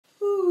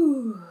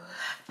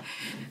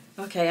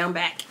Okay, I'm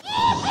back.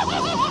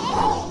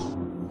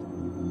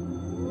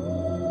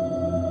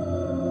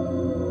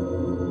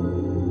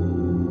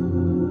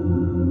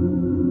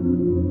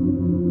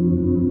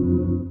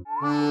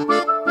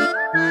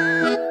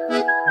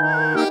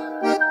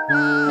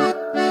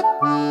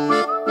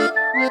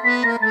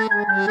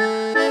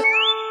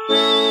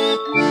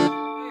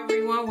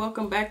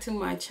 Welcome back to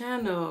my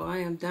channel. I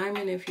am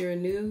Diamond. If you're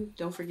new,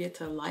 don't forget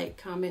to like,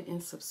 comment,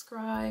 and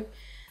subscribe.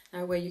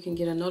 That way you can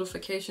get a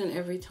notification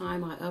every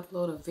time I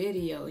upload a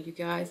video. You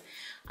guys,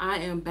 I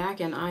am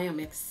back and I am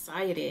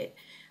excited.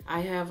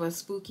 I have a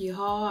spooky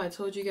haul. I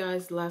told you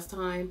guys last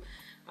time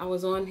I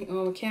was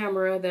on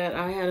camera that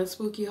I had a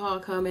spooky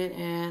haul coming,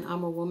 and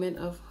I'm a woman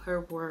of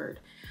her word.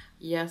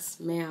 Yes,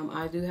 ma'am,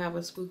 I do have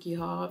a spooky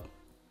haul,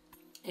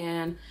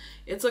 and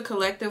it's a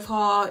collective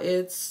haul.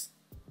 It's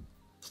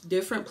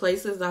different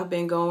places I've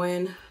been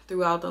going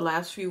throughout the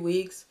last few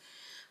weeks.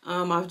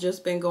 I've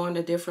just been going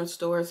to different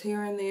stores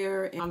here and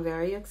there, and I'm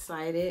very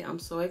excited. I'm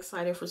so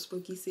excited for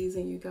spooky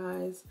season, you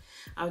guys.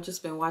 I've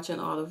just been watching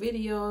all the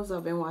videos.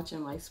 I've been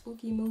watching like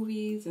spooky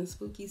movies and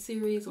spooky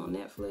series on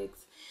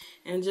Netflix,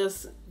 and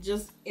just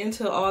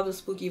into all the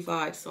spooky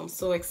vibes. So I'm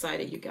so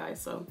excited, you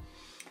guys. So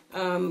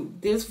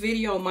this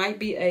video might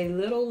be a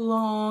little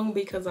long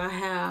because I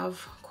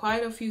have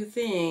quite a few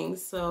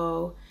things.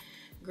 So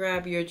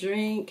grab your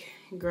drink,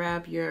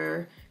 grab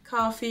your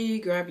coffee,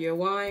 grab your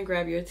wine,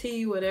 grab your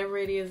tea, whatever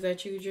it is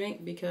that you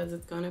drink, because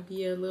it's gonna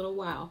be a little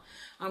while.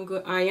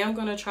 I am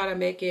gonna try to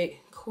make it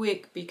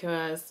quick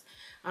because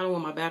I don't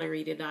want my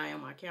battery to die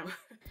on my camera.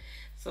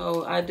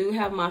 So I do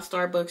have my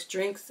Starbucks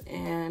drinks,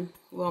 and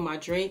well, my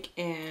drink,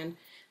 and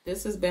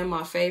this has been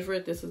my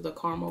favorite. This is the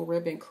caramel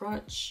ribbon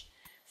crunch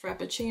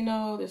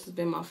frappuccino. This has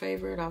been my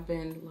favorite. I've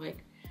been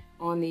like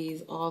on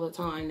these all the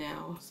time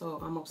now,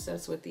 so I'm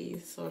obsessed with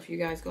these. So if you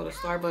guys go to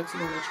Starbucks, you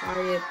want to try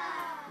it,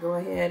 go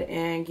ahead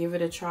and give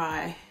it a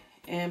try.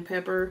 And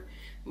Pepper,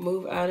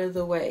 move out of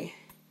the way.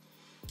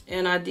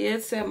 And I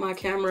did set my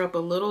camera up a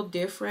little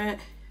different.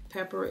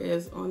 Pepper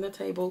is on the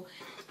table.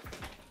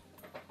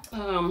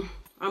 I'm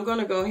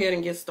gonna go ahead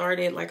and get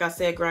started. Like I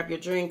said, grab your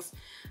drinks.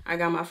 I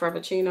got my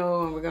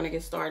frappuccino and we're gonna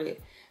get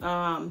started.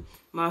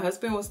 My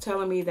husband was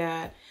telling me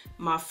that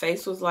my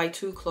face was like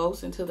too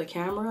close into the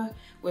camera,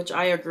 which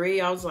I agree.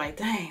 I was like,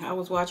 dang, I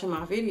was watching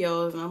my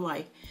videos and I'm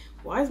like,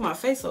 why is my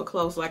face so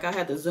close? Like I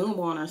had the zoom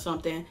on or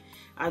something.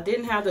 I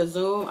didn't have the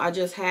zoom. I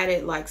just had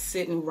it like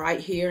sitting right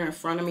here in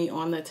front of me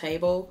on the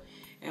table.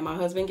 And my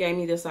husband gave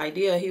me this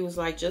idea. He was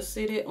like, just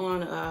sit it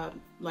on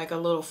like a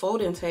little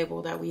folding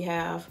table that we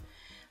have.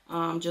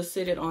 Just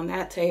sit it on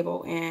that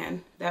table,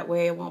 and that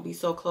way it won't be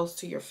so close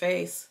to your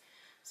face.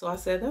 So I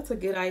said, that's a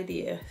good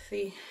idea.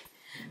 See,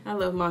 I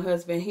love my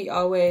husband. He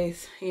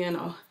always, you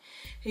know,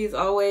 he's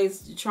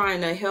always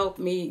trying to help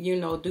me, you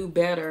know, do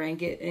better and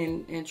get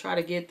and try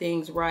to get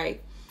things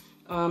right.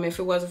 If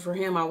it wasn't for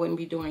him, I wouldn't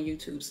be doing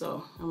YouTube.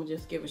 So I'm gonna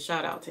just give a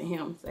shout out to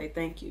him, say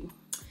thank you.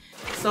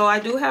 So I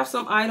do have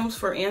some items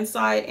for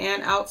inside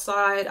and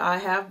outside. I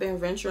have been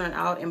venturing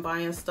out and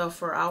buying stuff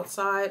for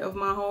outside of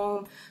my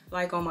home,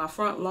 like on my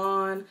front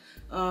lawn.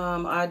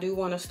 I do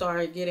want to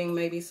start getting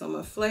maybe some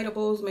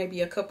inflatables, maybe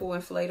a couple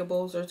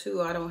inflatables or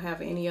two. I don't have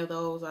any of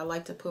those. I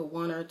like to put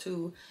one or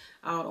two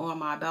out on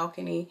my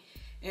balcony.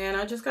 And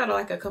I just got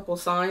like a couple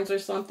signs or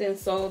something.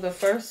 So the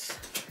first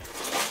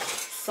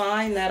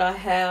sign that I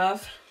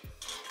have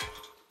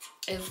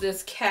is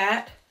this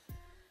cat.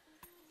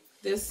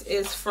 This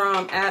is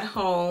from At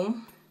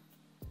Home.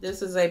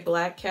 This is a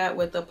black cat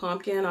with a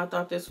pumpkin. I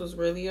thought this was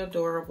really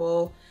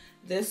adorable.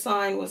 This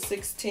sign was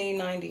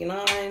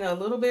 $16.99, a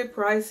little bit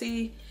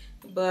pricey,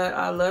 but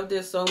I loved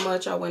it so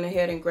much I went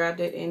ahead and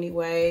grabbed it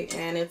anyway.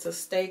 And it's a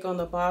stake on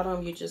the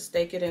bottom. You just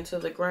stake it into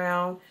the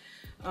ground.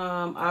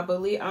 I'm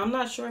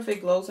not sure if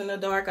it glows in the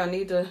dark. I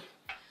need to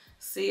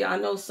see. I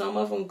know some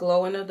of them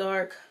glow in the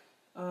dark.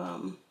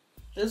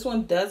 This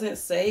one doesn't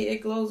say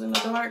it glows in the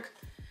dark,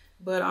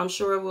 but I'm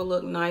sure it will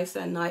look nice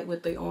at night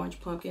with the orange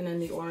pumpkin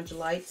and the orange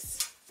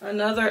lights.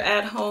 Another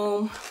At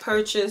Home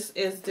purchase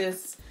is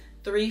this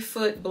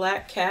 3-foot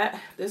black cat.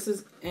 This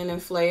is an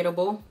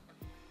inflatable.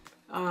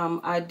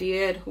 I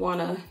did want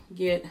to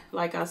get,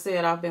 like I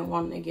said, I've been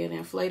wanting to get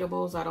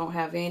inflatables. I don't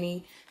have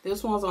any.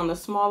 This one's on the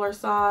smaller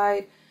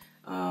side.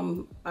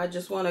 I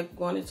just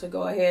wanted to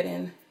go ahead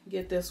and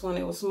get this one.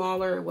 It was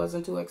smaller. It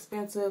wasn't too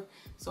expensive,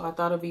 so I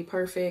thought it'd be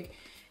perfect.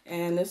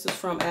 And this is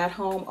from At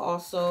Home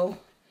also.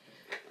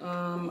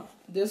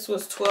 This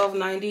was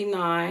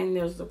 $12.99.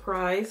 There's the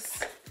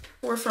price.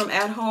 We're from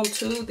At Home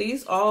too.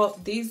 These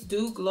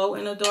do glow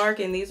in the dark,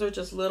 and these are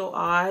just little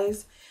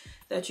eyes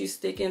that you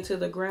stick into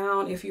the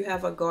ground. If you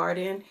have a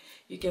garden,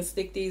 you can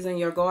stick these in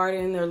your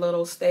garden. They're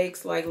little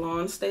stakes, like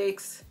lawn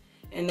stakes,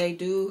 and they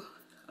do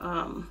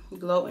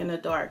glow in the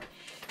dark.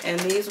 And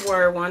these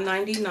were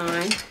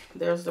 $1.99.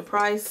 There's the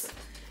price,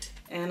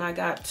 and I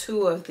got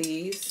 2 of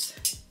these.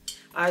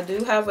 I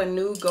do have a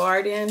new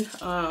garden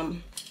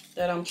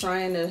that I'm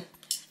trying to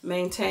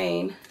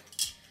maintain.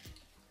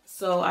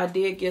 So I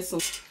did get some,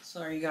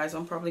 sorry you guys,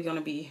 I'm probably gonna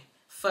be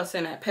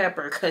fussing at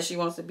Pepper because she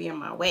wants to be in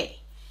my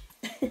way.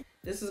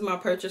 This is my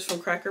purchase from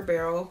Cracker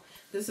Barrel.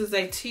 This is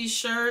a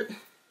t-shirt,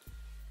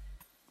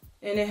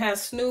 and it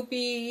has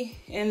Snoopy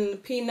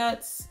and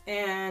Peanuts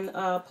and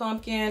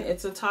pumpkin.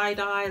 It's a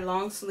tie-dye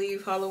long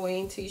sleeve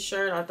Halloween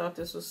t-shirt. I thought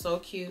this was so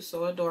cute,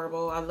 so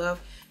adorable. I love,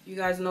 you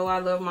guys know I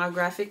love my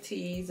graphic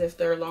tees, if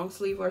they're long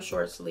sleeve or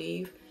short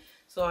sleeve.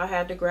 So I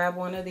had to grab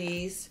one of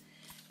these.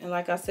 And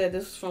like I said,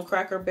 this is from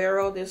Cracker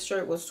Barrel. This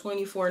shirt was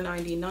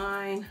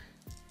 $24.99.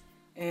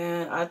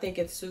 And I think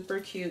it's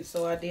super cute,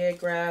 so I did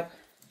grab.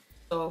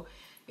 So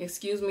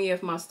excuse me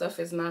if my stuff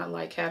is not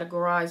like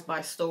categorized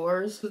by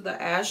stores. This is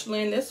the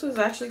Ashland. This was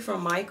actually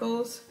from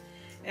Michael's,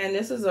 and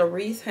this is a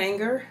wreath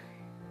hanger,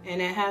 and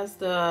it has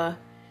the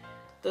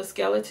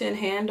skeleton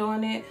hand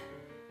on it.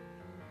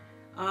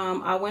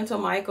 I went to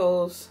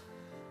Michael's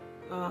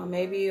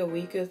maybe a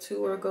week or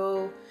two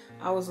ago.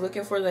 I was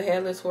looking for the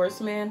Headless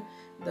Horseman.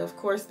 Of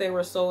course they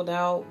were sold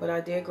out, but I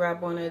did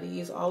grab one of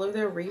these. All of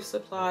their wreath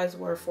supplies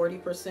were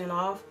 40%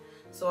 off,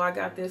 so I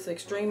got this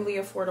extremely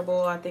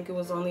affordable. I think it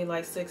was only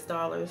like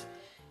 $6.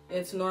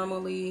 It's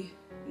normally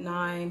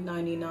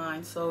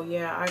 $9.99, so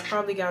yeah, I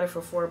probably got it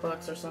for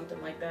 $4 or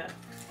something like that.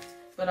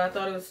 But I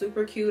thought it was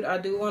super cute. I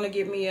do want to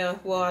get me a,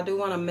 well, I do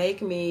want to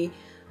make me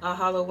a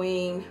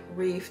Halloween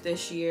wreath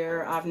this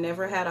year. I've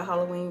never had a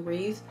Halloween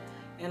wreath,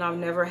 and I've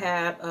never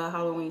had a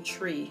Halloween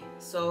tree.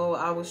 So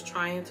I was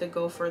trying to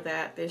go for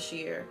that this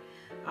year.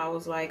 I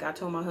was like, I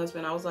told my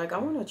husband, I was like, I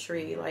want a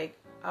tree. Like,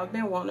 I've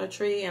been wanting a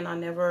tree and I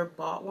never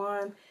bought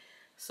one.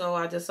 So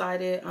I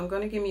decided I'm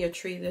gonna give me a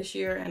tree this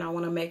year, and I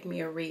wanna make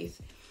me a wreath.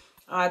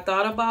 I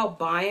thought about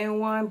buying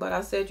one, but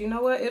I said, you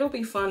know what? It'll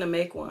be fun to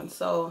make one.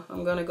 So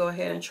I'm gonna go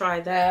ahead and try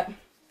that.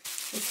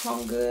 It's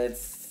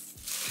HomeGoods.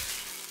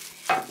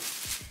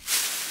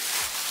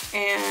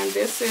 And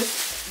this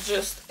is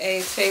just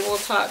a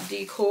tabletop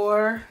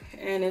decor,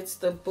 and it's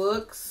the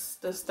books,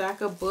 the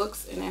stack of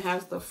books, and it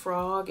has the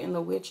frog and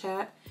the witch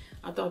hat.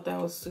 I thought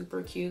that was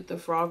super cute, the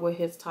frog with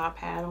his top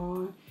hat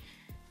on.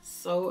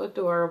 So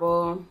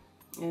adorable.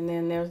 And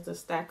then there's the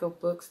stack of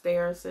books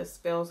there. It says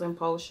Spells and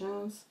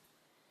Potions.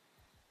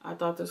 I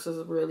thought this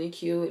was really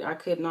cute. I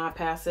could not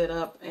pass it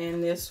up,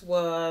 and this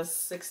was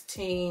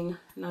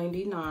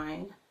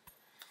 $16.99.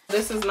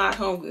 This is not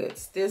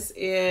HomeGoods. This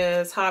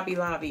is Hobby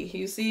Lobby.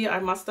 You see,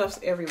 my stuff's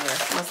everywhere.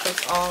 My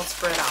stuff's all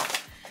spread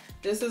out.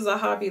 This is a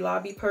Hobby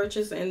Lobby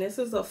purchase, and this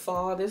is a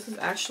fall. This is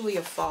actually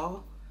a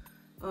fall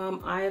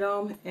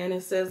item, and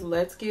it says,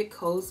 "Let's get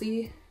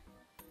cozy."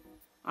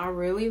 I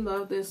really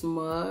love this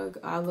mug.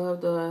 I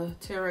love the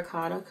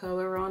terracotta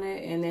color on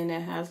it, and then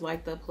it has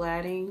like the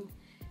plating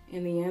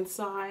in the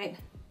inside,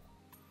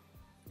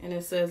 and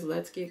it says,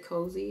 "Let's get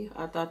cozy."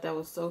 I thought that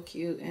was so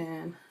cute,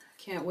 and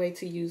can't wait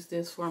to use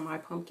this for my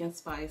pumpkin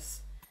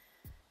spice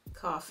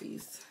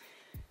coffees.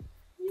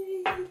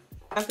 Yay!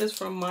 Got this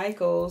from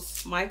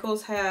Michael's.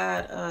 Michael's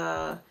had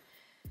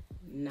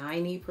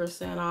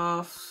 90%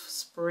 off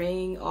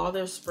spring, all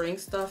their spring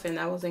stuff, and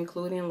that was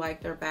including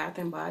like their Bath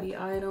and Body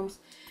items.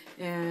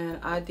 And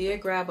I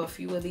did grab a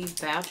few of these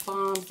bath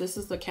bombs. This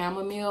is the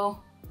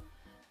chamomile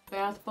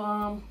bath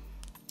bomb.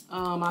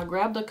 I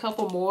grabbed a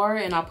couple more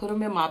and I put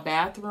them in my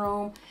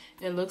bathroom.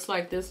 It looks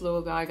like this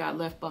little guy got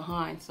left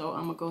behind, so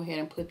I'm gonna go ahead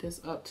and put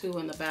this up too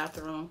in the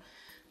bathroom.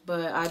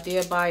 But I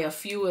did buy a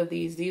few of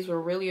these. These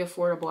were really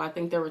affordable. I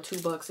think they were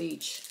 $2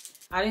 each.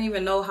 I didn't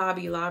even know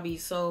Hobby Lobby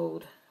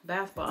sold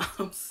bath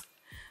bombs.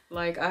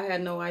 Like, I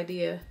had no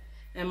idea.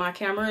 And my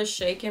camera is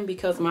shaking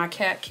because my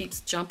cat keeps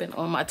jumping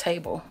on my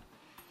table.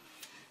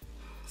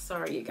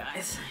 Sorry, you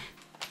guys.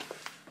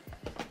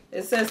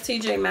 It says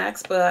TJ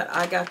Maxx, but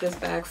I got this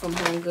bag from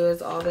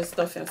HomeGoods. All this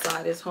stuff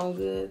inside is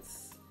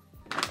HomeGoods.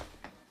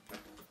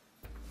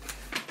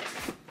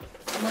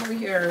 I'm over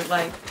here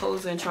like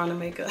posing, trying to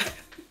make a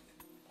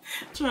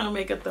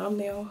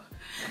thumbnail.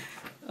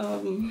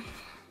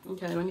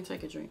 Okay, let me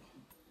take a drink.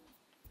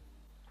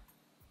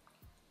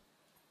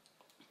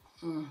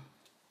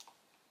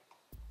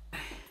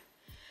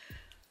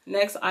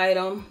 Next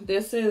item,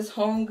 this is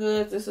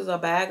HomeGoods. This is a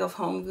bag of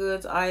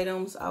HomeGoods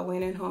items. I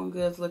went in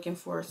HomeGoods looking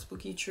for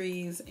spooky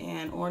trees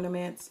and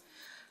ornaments.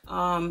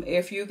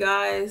 If you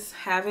guys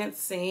haven't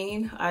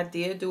seen, I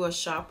did do a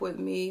shop with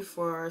me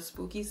for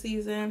spooky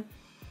season.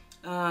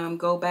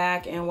 Go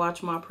back and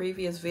watch my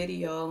previous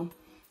video,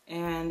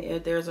 and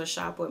there's a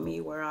shop with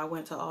me where I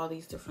went to all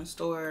these different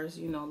stores,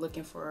 you know,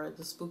 looking for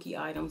the spooky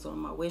items on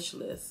my wish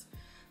list.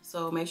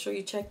 So make sure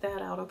you check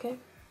that out, okay?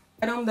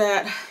 Item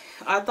that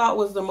I thought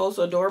was the most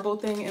adorable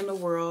thing in the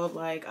world.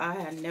 Like, I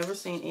had never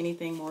seen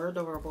anything more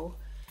adorable.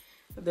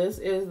 This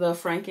is the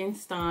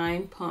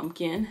Frankenstein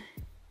pumpkin.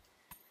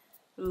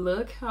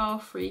 Look how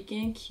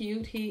freaking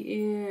cute he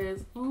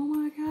is. Oh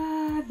my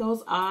God,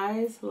 those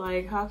eyes.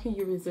 Like, how can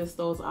you resist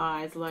those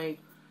eyes? Like,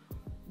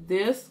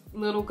 this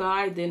little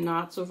guy did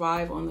not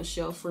survive on the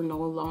shelf for no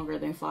longer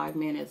than 5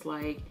 minutes.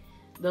 Like,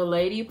 the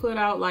lady put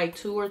out like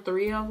 2 or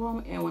 3 of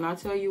them, and when I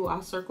tell you I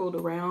circled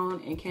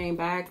around and came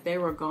back, they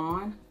were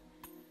gone.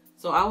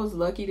 So I was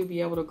lucky to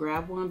be able to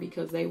grab one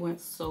because they went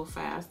so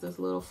fast. This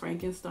little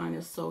Frankenstein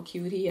is so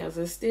cute. He has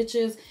his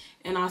stitches,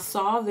 and I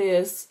saw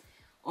this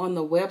on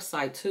the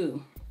website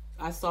too.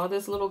 I saw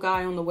this little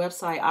guy on the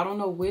website. I don't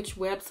know which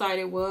website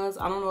it was.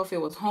 I don't know if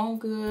it was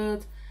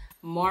HomeGoods,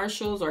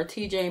 Marshalls, or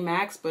TJ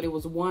Maxx, but it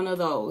was one of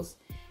those.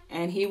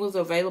 And he was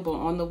available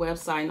on the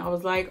website. And I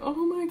was like, oh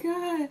my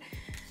God,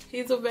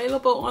 he's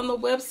available on the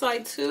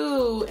website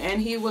too.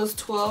 And he was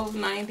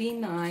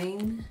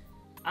 $12.99.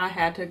 I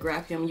had to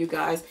grab him, you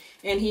guys.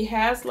 And he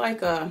has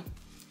like a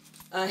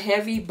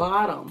heavy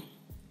bottom.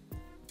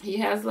 He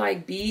has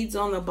like beads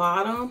on the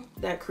bottom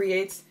that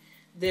creates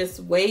this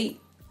weight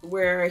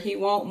where he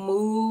won't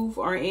move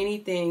or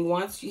anything.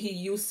 Once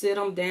you sit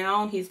him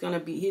down, he's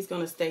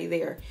gonna stay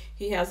there.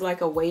 He has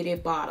like a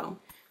weighted bottom,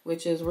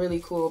 which is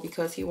really cool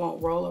because he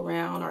won't roll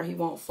around or he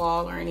won't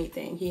fall or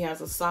anything. He has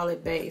a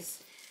solid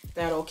base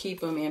that'll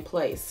keep him in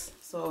place.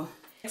 So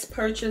next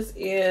purchase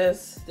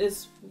is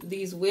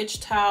these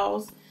witch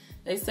towels.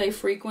 They say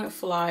frequent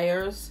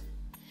flyers.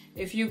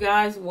 If you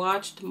guys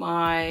watched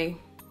my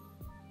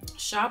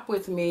shop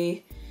with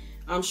me,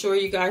 I'm sure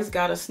you guys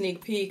got a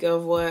sneak peek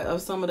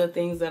of some of the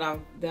things that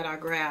I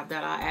grabbed,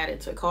 that I added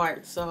to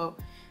cart. So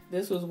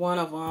this was one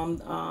of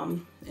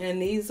them.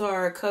 And these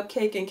are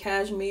Cupcake and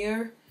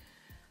Cashmere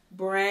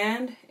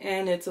brand,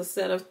 and it's a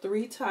set of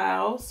 3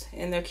 towels,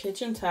 and they're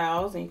kitchen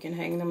towels, and you can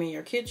hang them in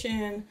your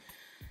kitchen.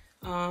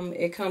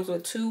 It comes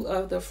with 2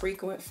 of the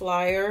frequent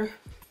flyer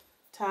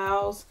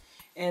towels,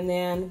 and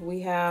then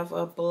we have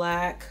a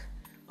black,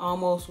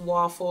 almost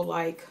waffle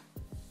like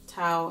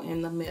towel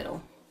in the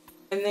middle.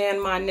 And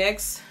then my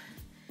next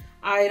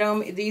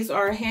item, these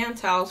are hand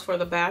towels for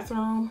the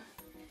bathroom.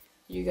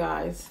 You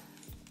guys,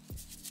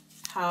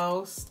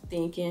 how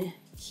stinking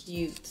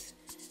cute.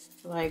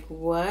 Like,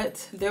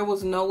 what? There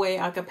was no way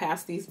I could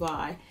pass these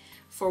by.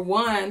 For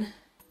one,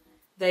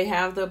 they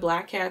have the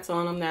black cats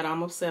on them that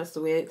I'm obsessed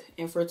with.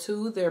 And for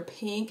 2, they're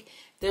pink.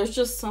 There's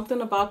just something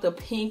about the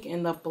pink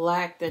and the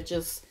black that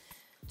just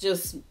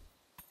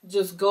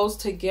goes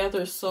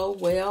together so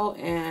well.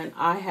 And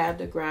I had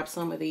to grab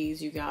some of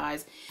these, you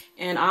guys.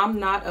 And I'm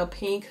not a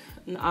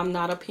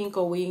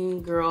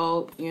Pinkoween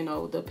girl, you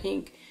know, the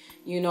pink,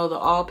 you know, the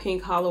all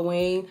pink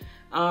Halloween.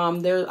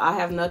 I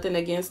have nothing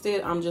against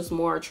it. I'm just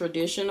more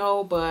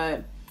traditional,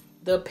 but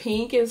the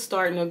pink is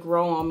starting to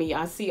grow on me.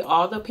 I see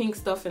all the pink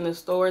stuff in the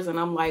stores and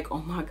I'm like, oh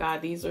my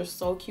God, these are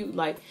so cute.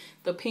 Like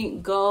the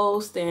pink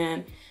ghost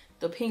and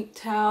the pink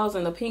towels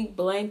and the pink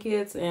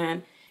blankets,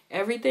 and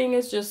everything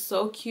is just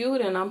so cute,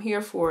 and I'm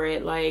here for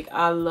it. Like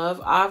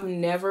I've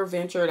never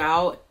ventured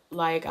out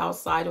like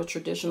outside of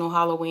traditional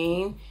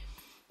Halloween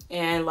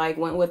and like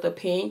went with the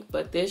pink,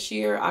 but this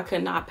year I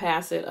could not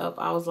pass it up.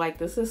 I was like,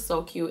 this is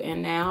so cute,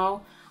 and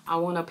now I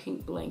want a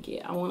pink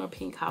blanket. I want a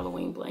pink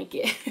Halloween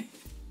blanket.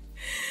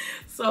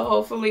 So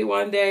hopefully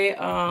one day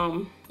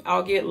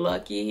I'll get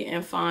lucky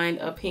and find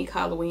a pink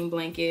Halloween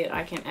blanket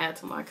I can add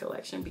to my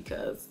collection,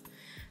 because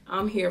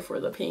I'm here for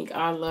the pink.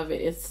 I love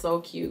it. It's so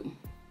cute.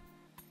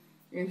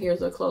 And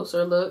here's a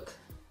closer look.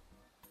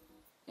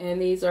 And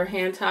these are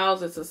hand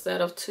towels. It's a set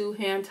of 2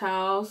 hand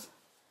towels.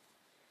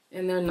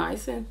 And they're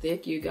nice and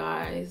thick, you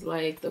guys.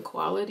 Like the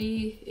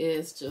quality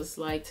is just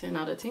like 10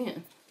 out of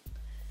 10.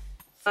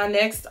 My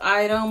next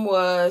item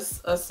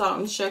was a salt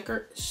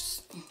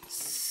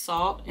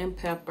and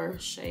pepper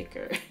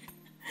shaker.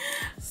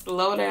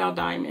 Slow down,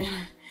 Diamond.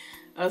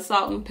 A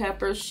salt and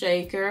pepper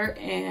shaker,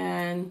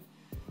 and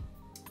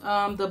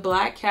the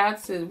black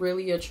cats, it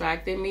really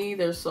attracted me.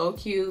 They're so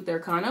cute. They're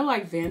kind of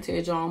like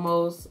vintage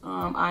almost.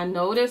 I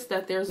noticed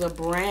that there's a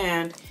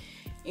brand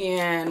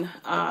in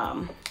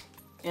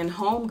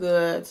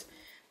HomeGoods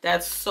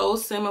that's so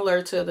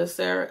similar to the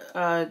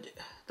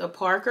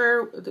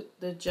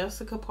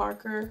Jessica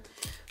Parker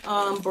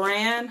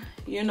brand.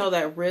 You know,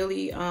 that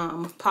really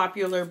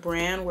popular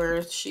brand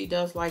where she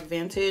does like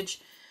vintage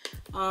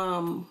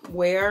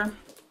wear,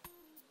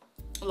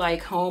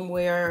 like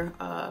homeware,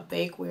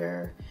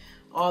 bakeware,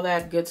 all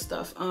that good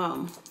stuff.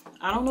 I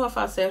don't know if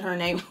I said her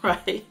name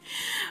right.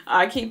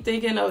 I keep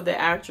thinking of the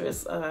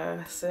actress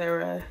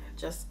Sarah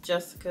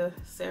Jessica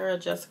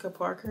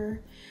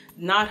Parker.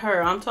 Not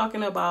her. I'm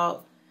talking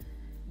about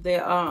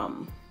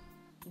the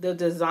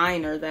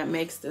designer that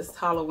makes this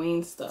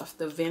Halloween stuff,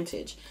 the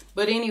vintage.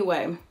 But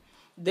anyway,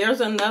 there's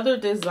another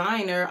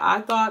designer. I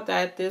thought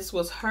that this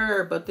was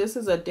her, but this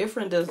is a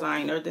different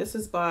designer. This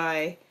is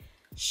by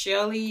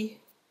Shelly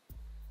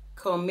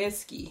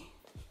Komisky.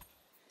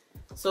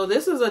 So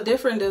this is a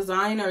different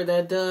designer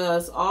that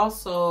does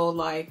also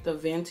like the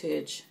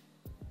vintage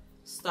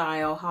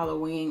style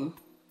Halloween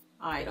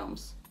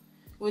items,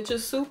 which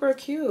is super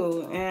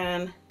cute,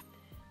 and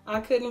I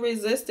couldn't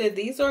resist it.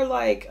 These are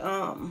like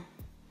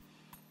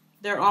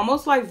they're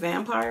almost like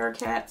vampire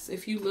cats.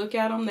 If you look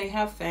at them, they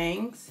have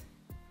fangs,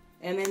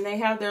 and then they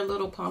have their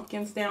little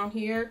pumpkins down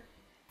here,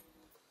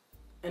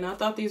 and I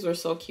thought these were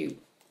so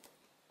cute.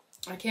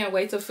 I can't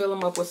wait to fill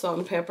them up with salt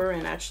and pepper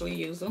and actually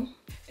use them.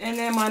 And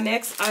then my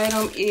next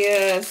item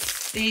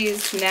is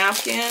these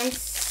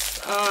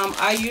napkins.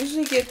 I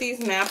usually get these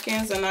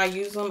napkins and I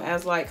use them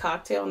as like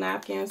cocktail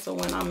napkins. So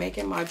when I'm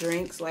making my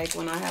drinks, like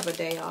when I have a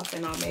day off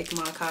and I'll make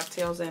my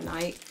cocktails at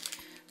night,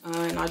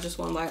 and I just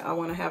want I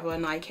want to have a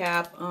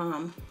nightcap.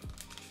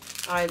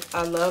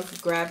 I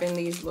love grabbing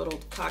these little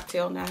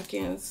cocktail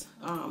napkins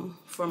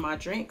for my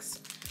drinks.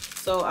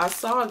 So I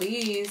saw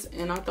these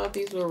and I thought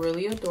these were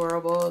really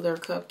adorable. They're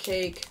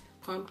cupcake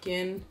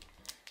pumpkin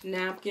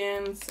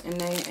napkins, and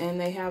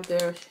they have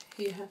their,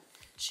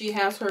 she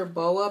has her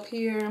bow up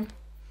here.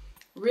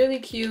 Really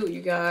cute,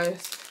 you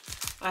guys.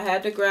 I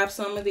had to grab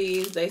some of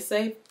these. They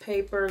say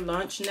paper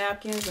lunch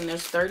napkins, and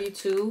there's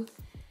 32,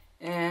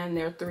 and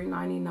they're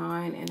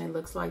 $3.99, and it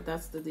looks like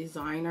that's the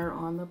designer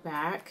on the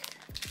back.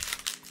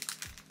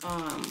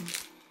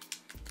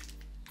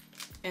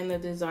 And the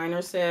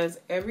designer says,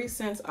 ever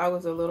since I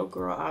was a little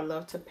girl, I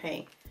love to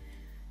paint.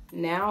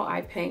 Now I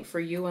paint for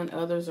you and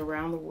others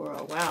around the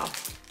world. Wow.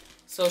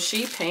 So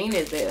she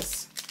painted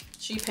this.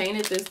 She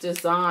painted this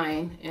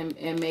design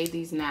and made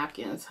these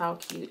napkins. How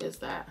cute is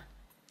that?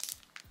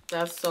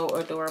 That's so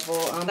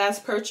adorable.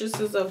 Last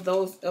purchases of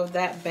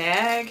that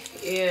bag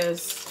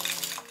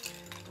is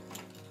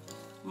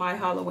my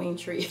Halloween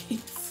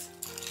trees.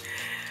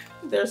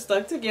 They're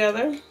stuck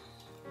together.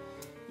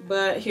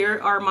 But here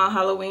are my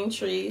Halloween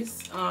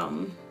trees.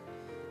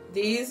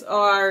 These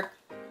are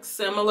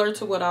similar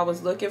to what I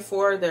was looking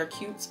for. They're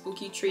cute,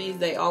 spooky trees.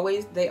 They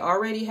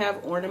already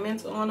have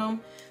ornaments on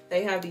them.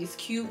 They have these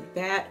cute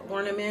bat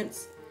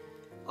ornaments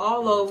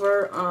all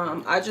over.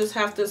 I just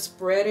have to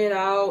spread it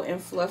out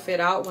and fluff it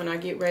out when I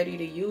get ready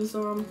to use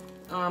them.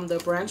 The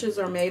branches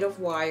are made of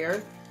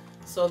wire,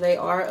 so they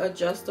are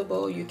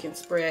adjustable. You can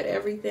spread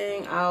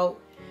everything out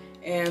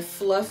and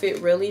fluff it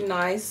really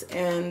nice,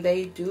 and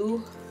they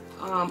do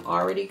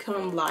already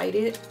come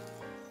lighted.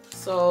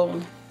 So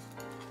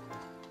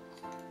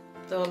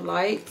the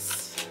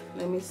lights,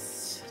 let me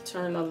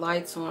turn the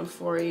lights on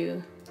for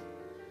you.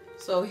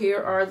 So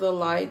here are the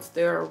lights.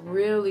 They're a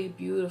really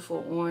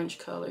beautiful orange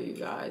color, you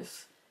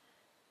guys.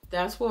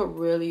 That's what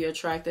really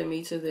attracted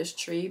me to this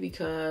tree,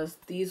 because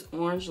these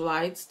orange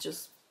lights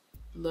just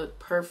look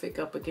perfect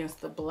up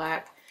against the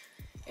black.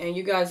 And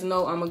you guys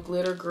know I'm a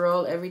glitter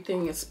girl.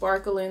 Everything is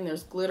sparkling.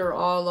 There's glitter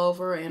all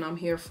over, and I'm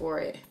here for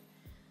it.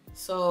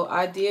 So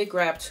I did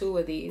grab 2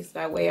 of these.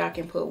 That way I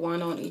can put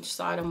one on each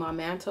side of my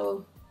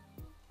mantle.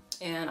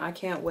 And I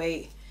can't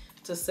wait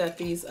to set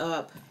these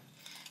up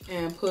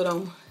and put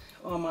them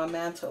on my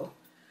mantle.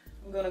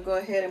 I'm gonna go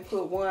ahead and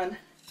put one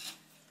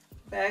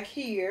back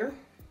here.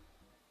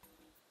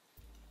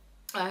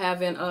 I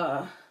haven't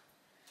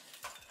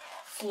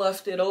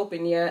fluffed it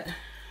open yet.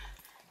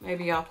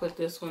 Maybe I'll put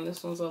this one.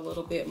 This one's a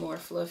little bit more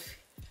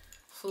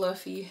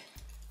fluffy.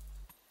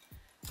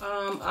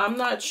 I'm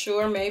not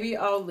sure. Maybe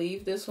I'll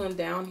leave this one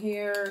down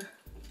here.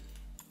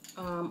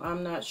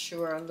 I'm not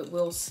sure.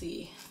 We'll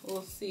see.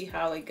 We'll see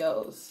how it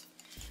goes.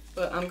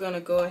 But I'm gonna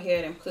go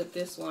ahead and put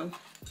this one.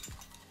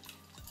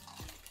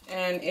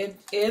 And it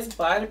is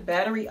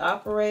battery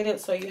operated,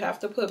 so you have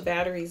to put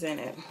batteries in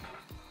it.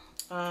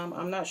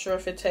 I'm not sure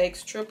if it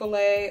takes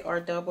AAA or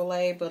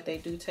AA, but they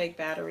do take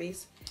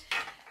batteries.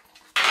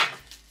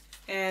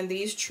 And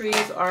these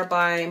trees are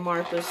by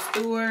Martha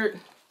Stewart.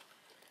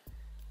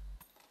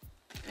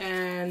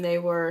 And they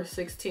were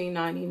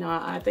 $16.99.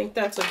 I think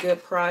that's a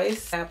good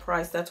price. That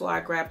price, that's why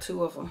I grabbed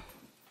 2 of them.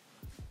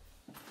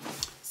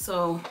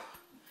 So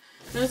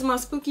there's my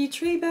spooky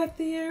tree back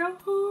there.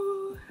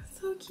 Oh,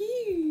 so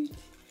cute.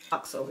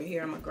 Box over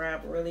here, I'm gonna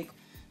grab really.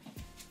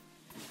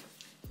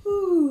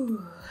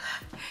 Ooh.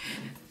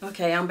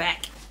 Okay, I'm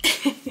back.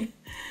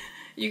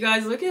 You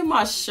guys, look at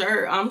my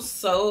shirt. I'm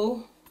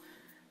so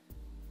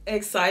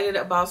excited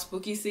about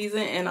spooky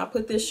season, and I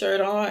put this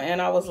shirt on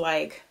and I was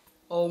like,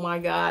 oh my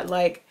god,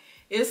 like,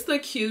 it's the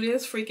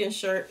cutest freaking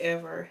shirt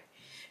ever.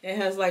 It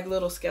has like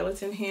little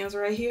skeleton hands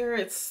right here.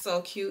 It's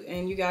so cute.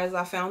 And you guys,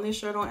 I found this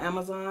shirt on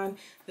Amazon.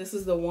 This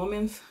is the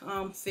woman's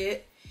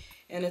fit,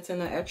 and it's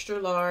in an extra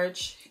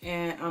large,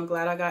 and I'm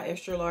glad I got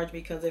extra large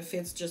because it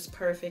fits just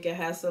perfect. It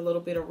has a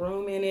little bit of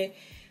room in it,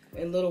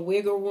 a little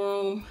wiggle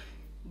room,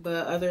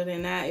 but other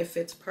than that, it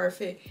fits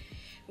perfect.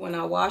 When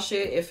I wash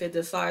it, if it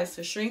decides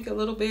to shrink a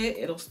little bit,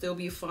 it'll still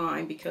be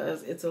fine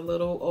because it's a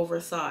little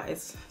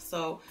oversized.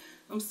 So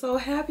I'm so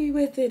happy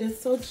with it.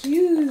 It's so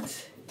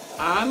cute.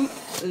 I'm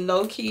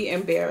low-key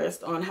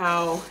embarrassed on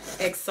how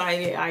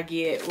excited I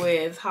get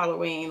with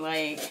Halloween.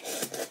 Like,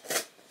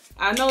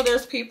 I know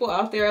there's people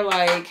out there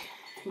like,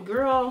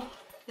 girl,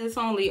 it's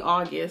only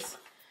August.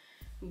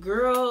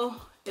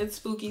 Girl, it's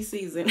spooky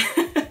season.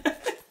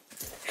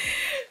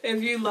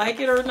 If you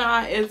like it or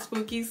not, it's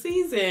spooky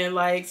season.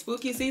 Like,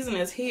 spooky season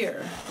is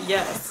here.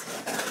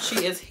 Yes,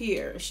 she is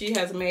here. She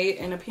has made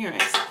an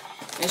appearance,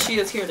 and she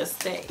is here to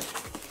stay.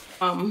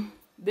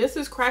 This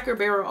is Cracker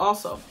Barrel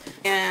also.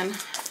 And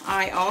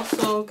I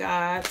also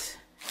got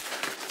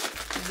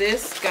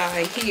this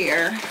guy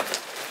here.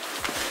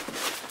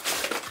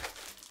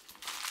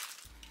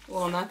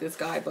 Well, not this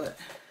guy, but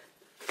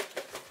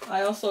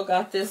I also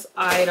got this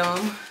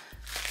item.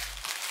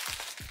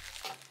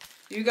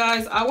 You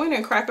guys, I went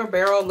in Cracker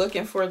Barrel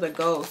looking for the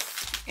ghost,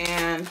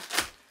 and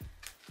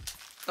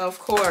of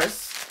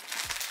course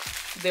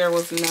there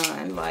was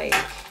none. Like,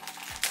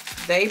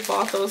 they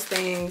bought those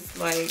things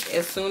like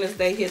as soon as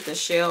they hit the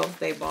shelves,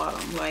 they bought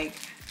them. Like,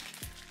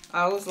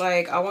 I was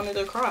like, I wanted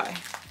to cry.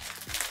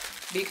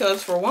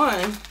 because for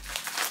one,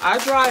 I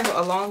drive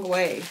a long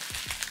way.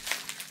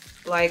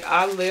 Like,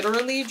 I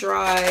literally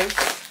drive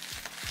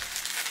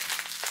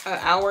an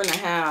hour and a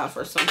half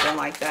or something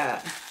like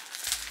that.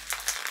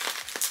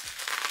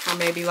 Or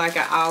maybe like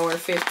an hour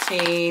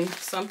 15,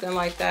 something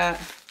like that,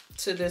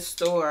 to this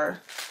store.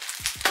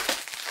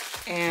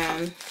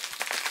 And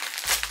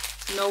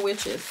no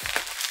witches.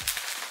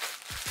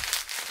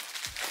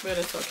 But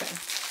it's okay.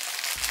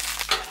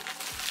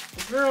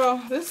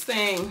 Girl, this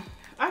thing,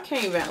 I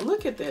can't even,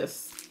 look at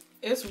this.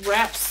 It's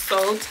wrapped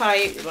so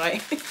tight.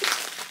 Like,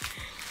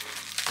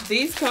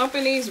 these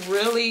companies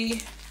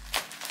really,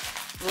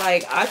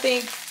 like, I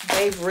think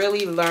they've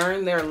really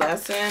learned their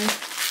lesson,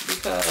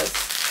 because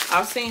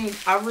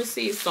I've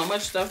received so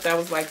much stuff that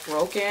was like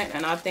broken,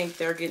 and I think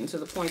they're getting to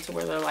the point to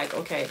where they're like,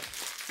 okay,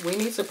 we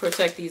need to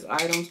protect these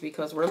items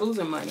because we're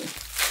losing money.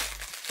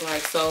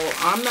 Like, so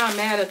I'm not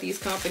mad at these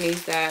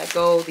companies that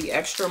go the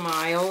extra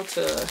mile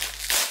to,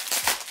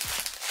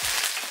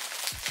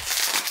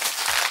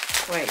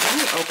 wait, let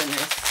me open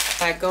this.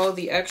 That go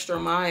the extra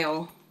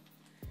mile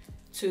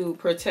to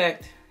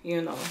protect,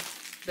 you know,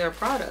 their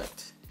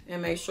product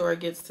and make sure it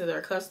gets to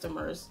their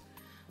customers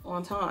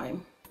on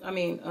time. I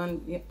mean,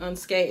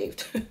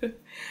 unscathed.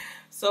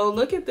 So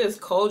look at this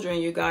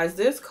cauldron, you guys.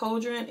 This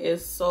cauldron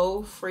is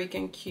so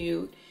freaking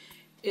cute.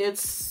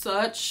 It's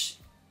such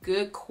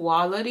good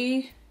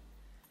quality.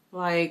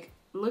 Like,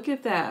 look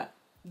at that.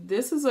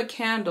 This is a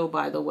candle,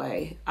 by the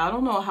way. I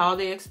don't know how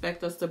they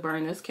expect us to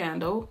burn this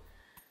candle.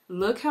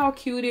 Look how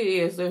cute it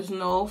is. There's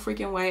no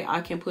freaking way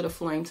I can put a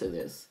flame to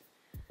this.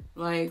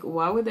 Like,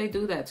 why would they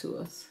do that to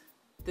us?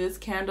 This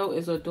candle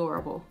is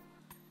adorable.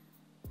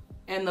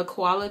 And the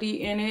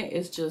quality in it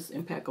is just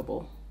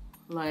impeccable.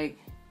 Like,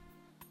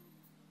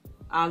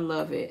 I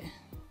love it.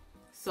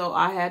 So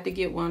I had to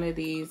get one of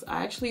these.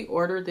 I actually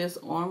ordered this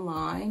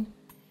online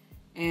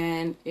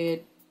and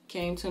it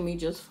came to me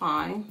just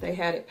fine. They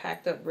had it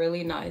packed up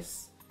really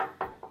nice.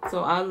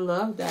 So I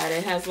love that.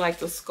 It has like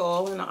the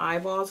skull and the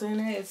eyeballs in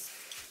it.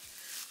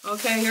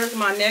 Okay, here's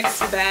my next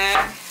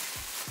bag.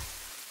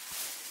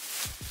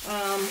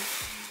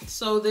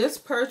 So this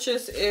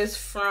purchase is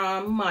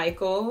from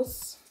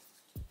Michael's.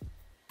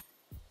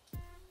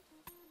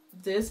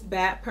 This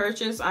bat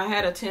purchase, I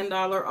had a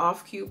 $10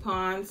 off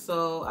coupon,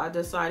 so I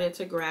decided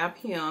to grab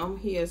him.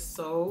 He is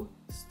so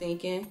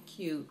stinking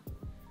cute.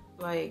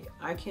 Like,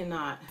 I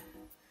cannot.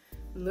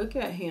 Look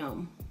at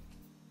him.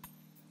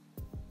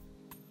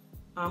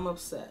 I'm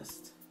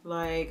obsessed.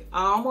 Like,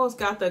 I almost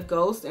got the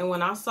ghost, and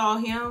when I saw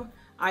him,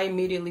 I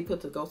immediately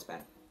put the ghost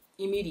back.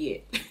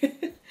 Immediate.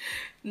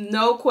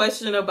 No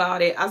question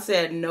about it. I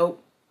said,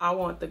 nope, I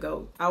want the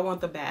ghost. I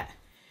want the bat.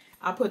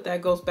 I put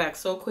that ghost back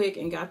so quick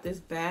and got this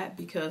bat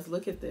because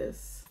look at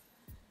this.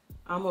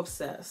 I'm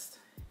obsessed.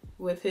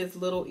 With his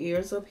little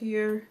ears up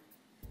here,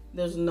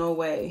 there's no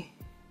way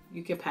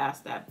you can pass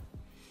that.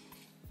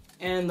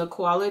 And the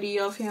quality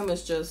of him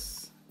is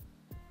just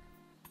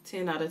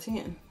 10 out of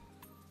 10.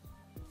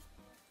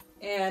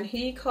 And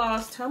he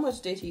cost, how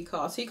much did he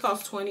cost? He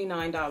cost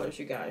 $29,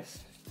 you guys.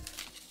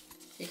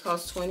 He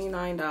cost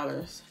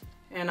 $29.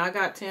 And I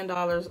got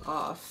 $10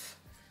 off.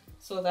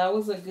 So that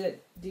was a good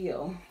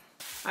deal.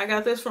 I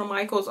got this from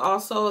Michael's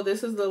also.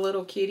 This is the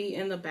little kitty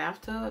in the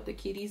bathtub. The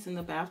kitties in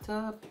the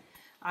bathtub.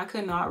 I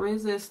could not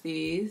resist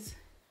these.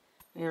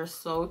 They're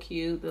so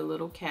cute, the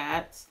little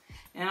cats.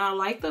 And I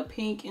like the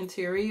pink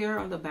interior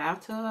of the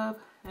bathtub.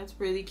 That's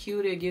really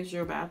cute. It gives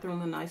your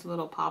bathroom a nice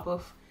little pop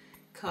of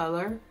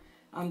color.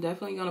 I'm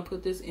definitely going to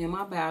put this in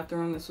my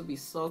bathroom. This would be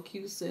so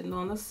cute sitting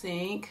on the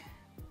sink.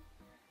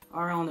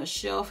 Or on a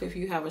shelf if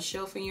you have a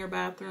shelf in your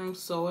bathroom.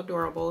 So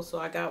adorable. So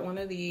I got one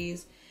of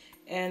these.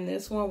 And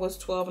this one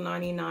was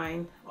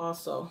 $12.99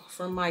 also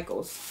from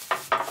Michael's.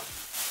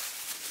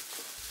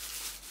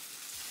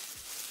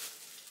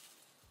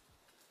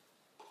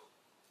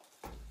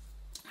 I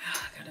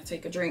gotta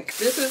take a drink.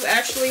 This is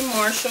actually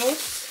Marshall's.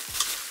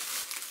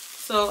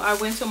 So I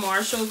went to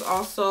Marshall's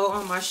also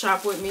on my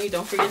shop with me.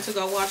 Don't forget to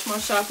go watch my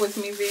shop with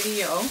me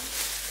video.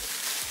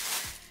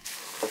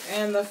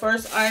 And the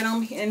first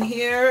item in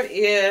here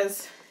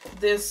is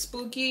this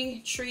Spooky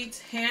Treats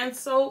hand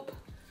soap.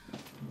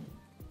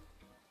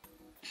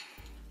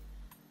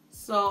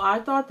 So I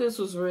thought this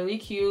was really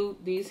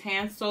cute. These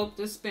hand soap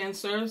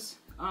dispensers.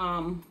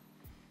 I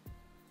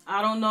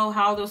don't know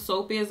how the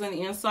soap is on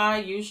the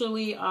inside.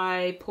 Usually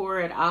I pour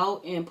it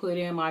out and put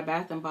in my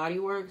Bath and Body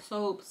Works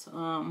soaps.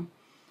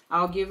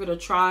 I'll give it a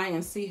try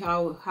and see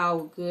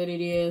how good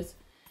it is.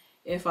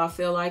 If I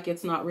feel like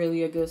it's not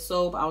really a good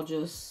soap, I'll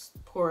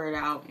just pour it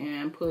out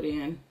and put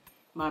in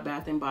my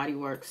Bath and Body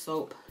Works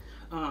soap.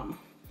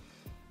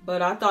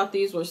 But I thought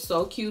these were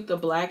so cute, the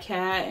black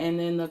cat and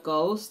then the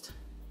ghost.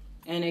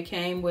 And it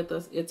came with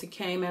it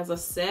came as a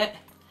set.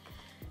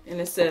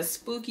 And it says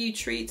Spooky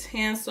Treats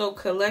Hand Soap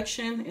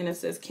Collection. And it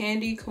says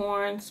Candy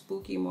Corn,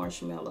 Spooky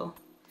Marshmallow.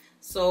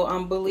 So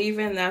I'm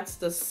believing that's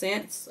the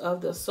scents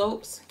of the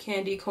soaps.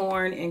 Candy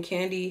Corn and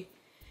Candy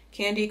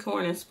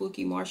Corn and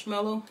Spooky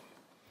Marshmallow.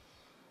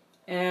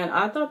 And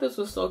I thought this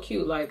was so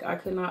cute. Like, I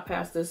could not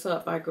pass this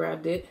up. I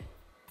grabbed it.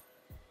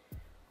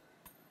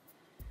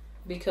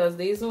 because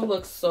these will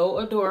look so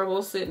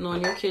adorable sitting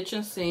on your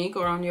kitchen sink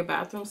or on your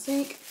bathroom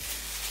sink.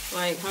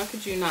 Like, how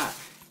could you not?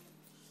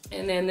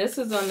 And then this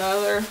is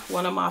another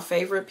one of my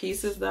favorite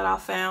pieces that I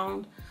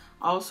found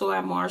also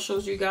at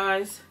Marshall's, you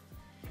guys.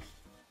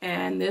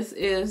 And this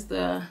is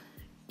the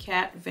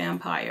cat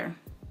vampire.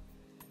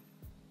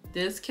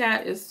 This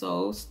cat is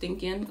so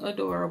stinking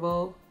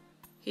adorable.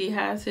 He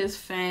has his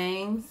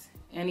fangs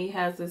and he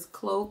has his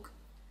cloak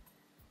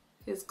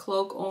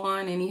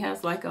on, and he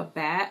has like a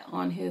bat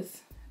on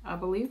his, I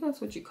believe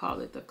that's what you call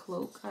it, the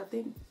cloak, I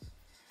think.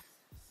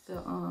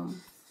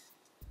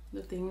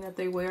 The thing that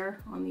they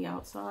wear on the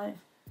outside.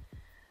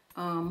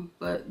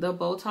 But the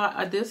bow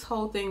tie, this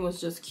whole thing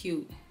was just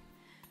cute.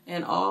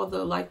 And all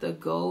the, like the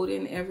gold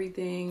and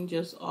everything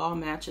just all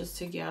matches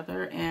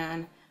together.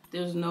 And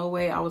there's no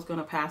way I was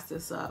gonna pass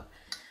this up.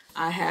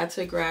 I had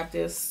to grab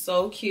this,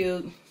 so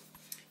cute.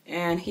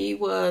 And he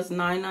was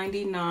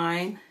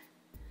 $9.99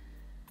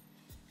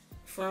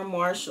 from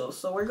Marshall.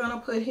 So we're gonna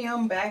put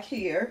him back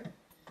here.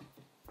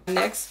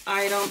 Next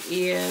item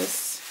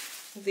is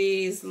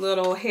these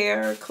little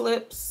hair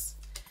clips.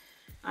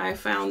 I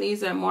found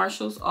these at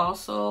Marshall's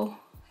also.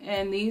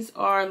 And these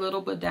are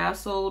little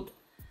bedazzled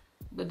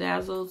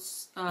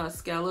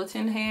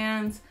skeleton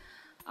hands.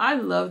 I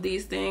love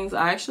these things.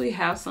 I actually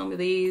have some of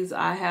these.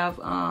 I have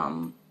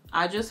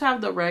I just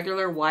have the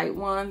regular white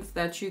ones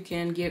that you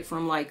can get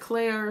from like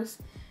Claire's.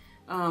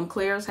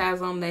 Claire's has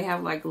them. They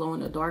have like glow in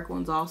the dark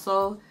ones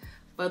also.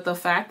 But the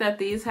fact that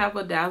these have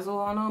a dazzle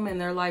on them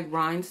and they're like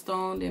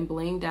rhinestoned and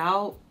blinged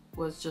out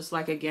was just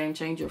like a game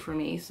changer for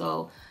me.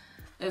 So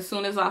as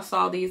soon as I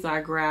saw these,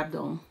 I grabbed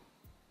them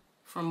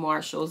from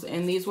Marshall's,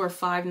 and these were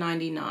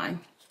 $5.99.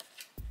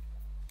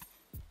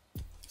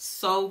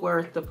 So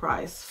worth the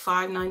price.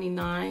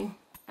 $5.99.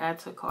 Add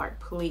to cart,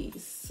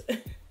 please.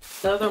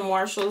 Another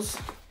Marshall's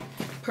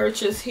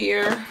purchase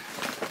here.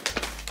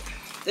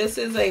 This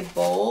is a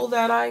bowl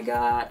that I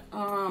got.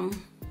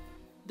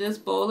 This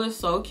bowl is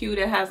so cute.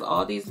 It has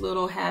all these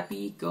little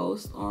happy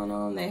ghosts on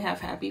them. They have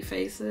happy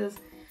faces.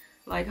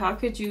 Like, how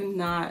could you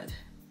not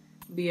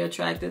be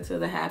attracted to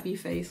the happy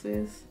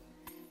faces?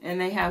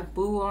 And they have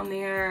Boo on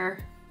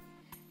there.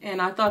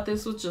 And I thought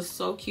this was just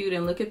so cute.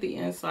 And look at the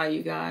inside,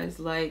 you guys.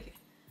 Like,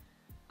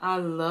 I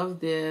love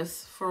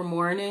this for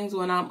mornings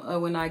when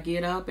I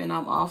get up and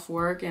I'm off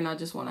work and I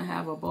just want to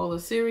have a bowl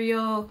of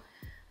cereal.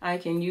 I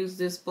can use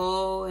this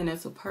bowl, and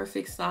it's a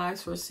perfect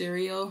size for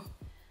cereal.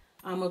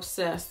 I'm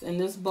obsessed. And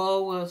this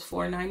bowl was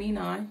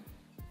 $4.99.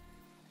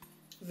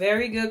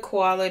 Very good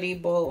quality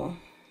bowl.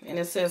 And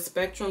it says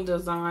Spectrum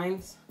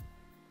Designs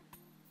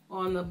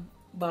on the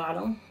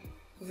bottom.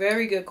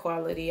 Very good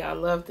quality. I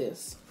love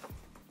this.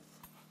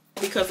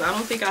 Because I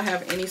don't think I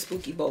have any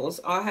spooky bowls.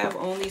 I have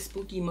only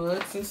spooky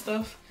mugs and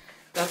stuff.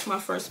 That's my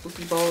first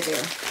spooky bowl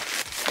there.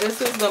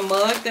 This is the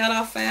mug that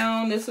I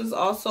found. This is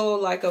also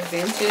like a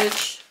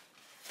vintage,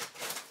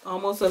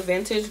 almost a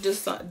vintage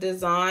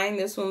design.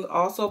 This one's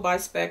also by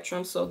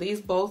Spectrum. So these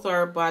both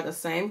are by the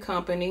same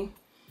company.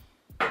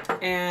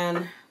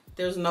 And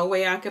there's no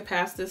way I could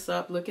pass this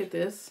up. Look at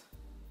this.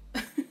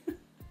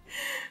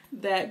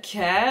 That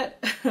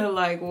cat,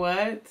 like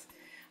what?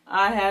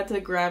 I had to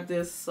grab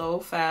this so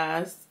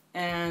fast.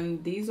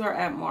 And these are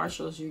at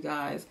Marshall's, you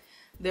guys.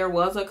 There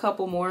was a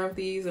couple more of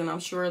these, and I'm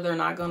sure they're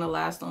not going to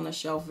last on the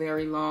shelf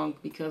very long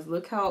because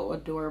look how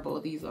adorable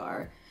these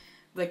are.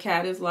 The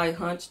cat is like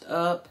hunched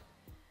up.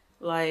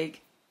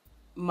 Like,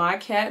 my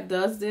cat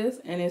does this,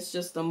 and it's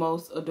just the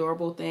most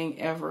adorable thing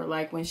ever.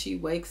 Like, when she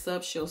wakes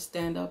up, she'll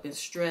stand up and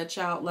stretch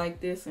out like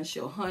this, and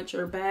she'll hunch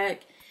her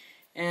back.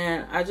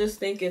 And I just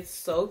think it's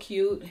so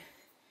cute.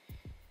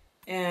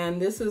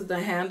 And this is the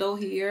handle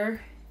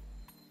here.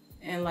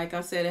 And like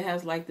I said, it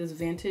has like this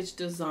vintage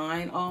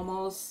design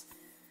almost.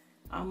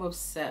 I'm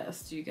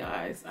obsessed, you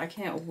guys. I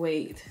can't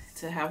wait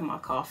to have my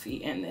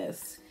coffee in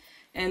this.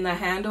 And the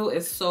handle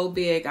is so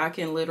big, I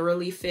can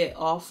literally fit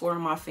all 4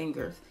 of my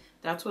fingers.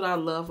 That's what I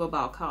love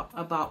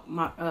about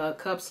my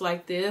cups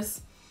like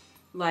this.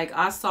 Like,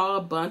 I saw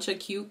a bunch of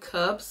cute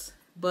cups,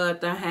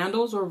 but the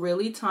handles were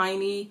really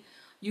tiny.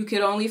 You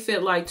could only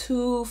fit like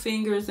 2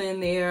 fingers in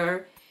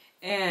there.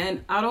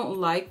 And I don't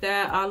like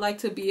that. I like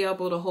to be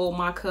able to hold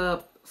my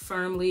cup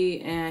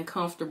firmly and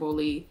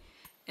comfortably.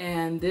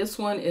 And this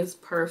one is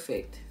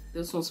perfect.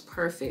 This one's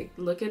perfect.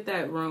 Look at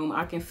that room.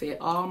 I can fit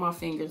all my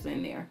fingers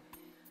in there.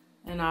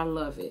 And I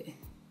love it.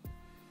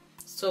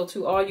 So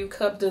to all you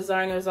cup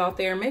designers out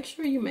there, make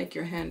sure you make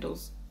your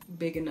handles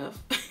big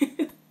enough.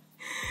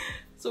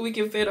 So we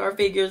can fit our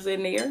fingers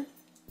in there.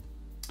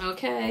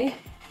 Okay.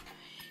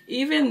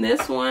 Even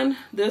this one,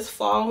 this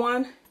fall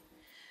one,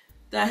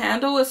 the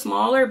handle is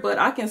smaller, but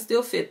I can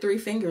still fit 3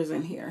 fingers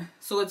in here.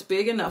 So it's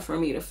big enough for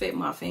me to fit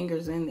my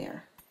fingers in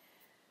there.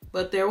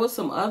 But there was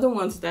some other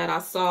ones that I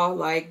saw,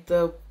 like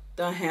the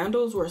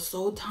handles were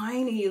so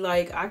tiny.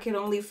 Like, I could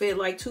only fit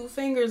like 2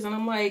 fingers, and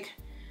I'm like,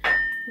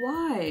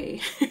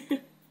 why?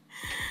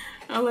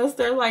 Unless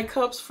they're like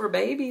cups for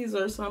babies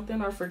or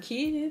something, or for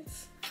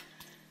kids.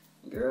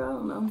 Girl, I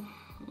don't know.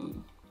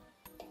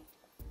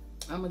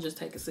 I'm gonna just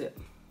take a sip.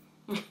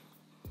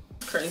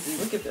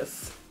 Crazy, look at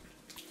this.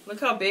 Look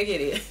how big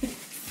it is.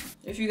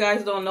 If you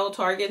guys don't know,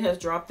 Target has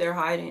dropped their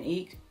hide and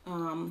eek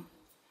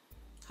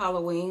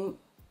Halloween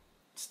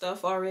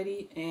stuff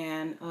already,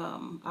 and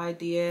I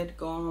did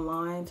go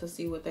online to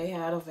see what they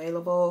had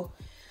available.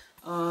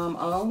 I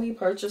only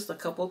purchased a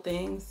couple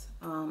things.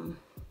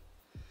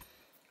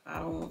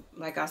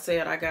 Like I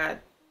said, I got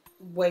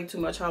way too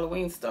much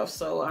Halloween stuff,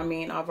 so I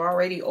mean, I've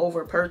already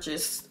over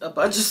purchased a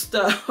bunch of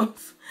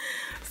stuff.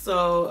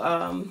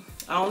 So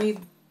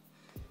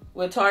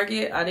with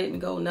Target, I didn't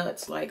go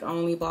nuts. Like, I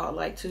only bought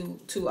like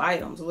two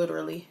items,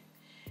 literally.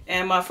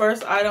 And my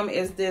first item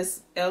is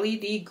this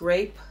LED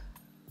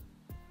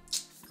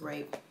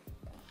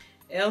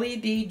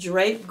LED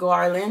drape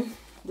garland.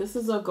 This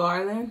is a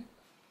garland,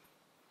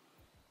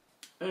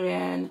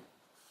 and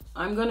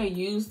I'm gonna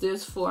use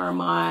this for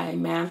my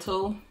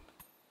mantle.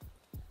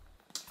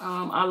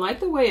 I like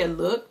the way it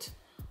looked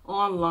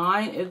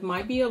online. It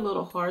might be a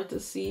little hard to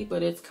see,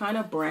 but it's kind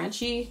of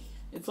branchy.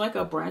 It's like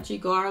a branchy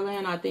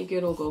garland. I think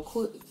it'll go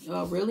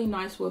really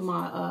nice with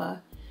my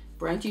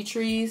branchy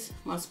trees,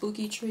 my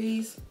spooky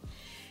trees.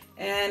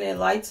 And it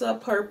lights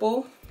up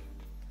purple.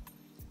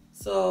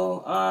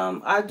 So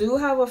I do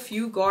have a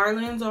few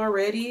garlands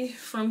already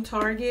from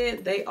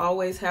Target. They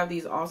always have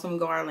these awesome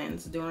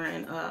garlands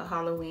during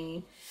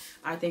Halloween.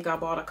 I think I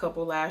bought a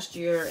couple last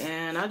year,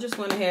 and I just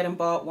went ahead and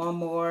bought one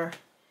more.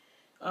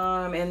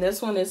 And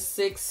this one is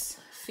 6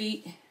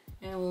 feet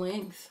in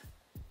length.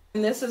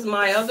 And this is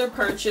my other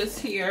purchase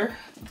here.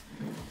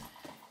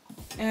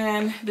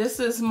 And this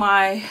is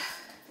my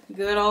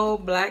good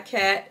old black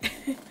cat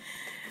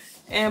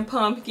and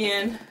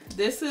pumpkin.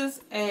 This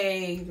is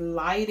a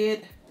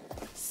lighted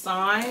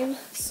sign.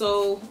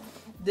 So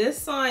this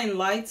sign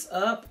lights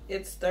up.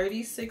 It's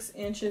 36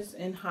 inches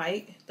in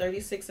height,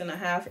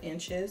 36.5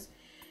 inches.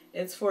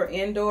 It's for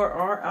indoor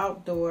or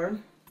outdoor.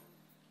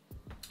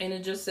 And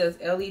it just says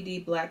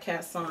LED black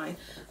cat sign.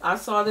 I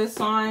saw this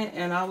sign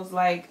and I was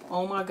like,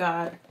 oh my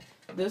God,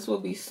 this will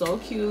be so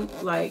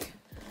cute. Like,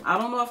 I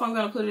don't know if I'm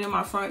going to put it in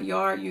my front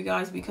yard, you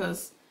guys,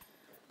 because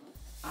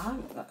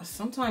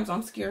sometimes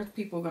I'm scared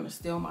people are going to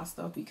steal my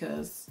stuff,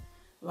 because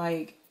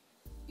like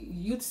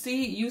you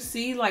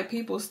see like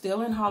people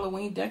stealing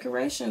Halloween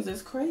decorations.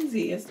 It's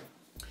crazy.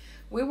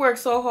 We work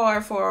so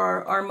hard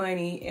for our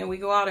money, and we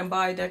go out and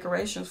buy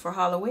decorations for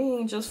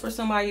Halloween just for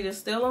somebody to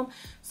steal them.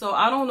 So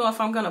I don't know if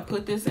I'm going to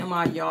put this in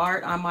my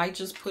yard. I might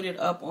just put it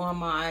up on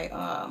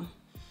my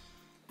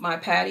my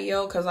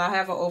patio, because I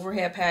have an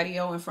overhead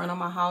patio in front of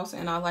my house,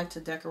 and I like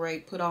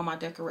to put all my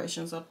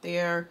decorations up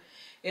there.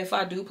 If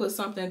I do put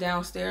something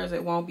downstairs,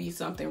 it won't be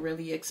something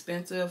really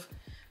expensive,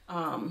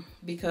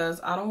 because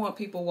I don't want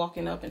people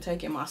walking up and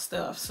taking my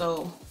stuff.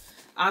 So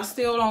I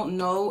still don't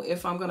know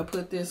if I'm going to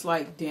put this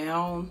like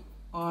down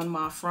on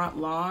my front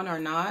lawn or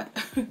not.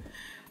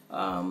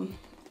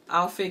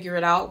 I'll figure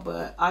it out,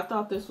 but I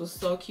thought this was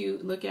so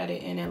cute. Look at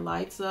it, and it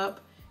lights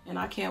up, and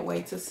I can't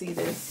wait to see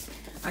this.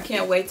 I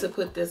can't wait to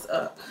put this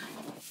up.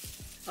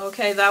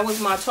 Okay, that was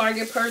my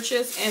Target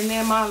purchase. And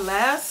then my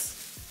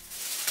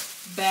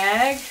last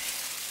bag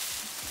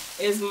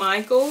is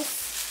Michael's.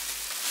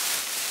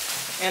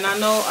 And I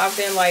know I've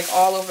been like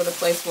all over the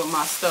place with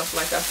my stuff.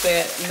 Like I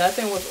said,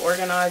 nothing was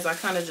organized. I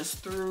kind of just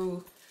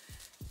threw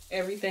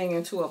everything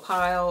into a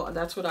pile.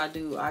 That's what I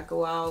do. I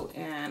go out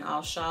and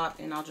I'll shop,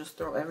 and I'll just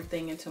throw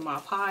everything into my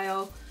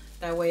pile.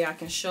 That way I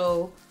can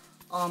show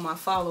all my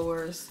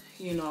followers,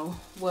 you know,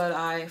 what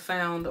I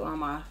found on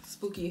my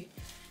spooky,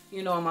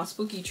 on my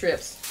spooky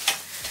trips.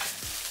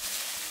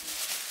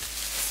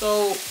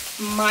 So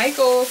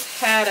Michael's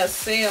had a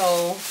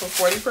sale for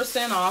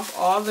 40% off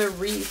all the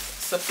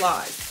wreath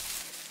supplies.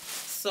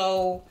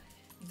 So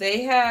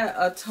they had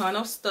a ton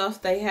of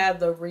stuff. They had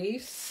the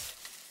wreaths,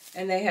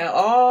 and they had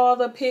all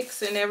the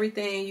picks and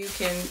everything you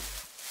can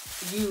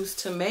use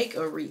to make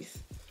a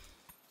wreath.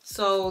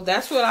 So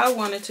that's what I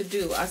wanted to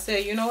do. I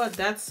said, you know what,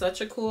 that's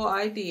such a cool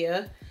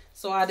idea.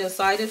 So I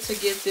decided to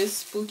get this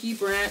spooky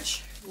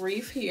branch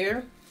wreath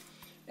here.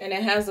 And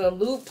it has a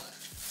loop.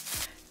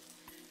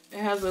 It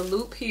has a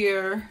loop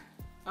here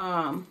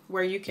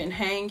where you can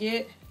hang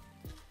it.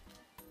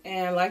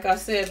 And like I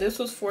said, this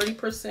was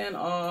 40%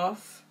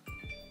 off.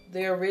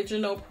 The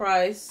original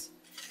price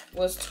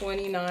was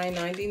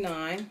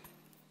 $29.99.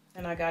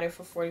 And I got it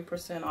for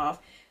 40% off.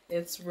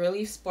 It's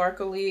really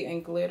sparkly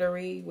and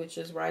glittery, which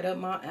is right up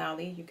my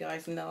alley. You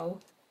guys know.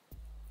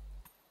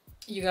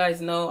 You guys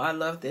know I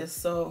love this.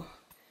 So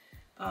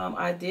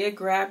I did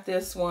grab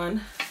this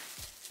one.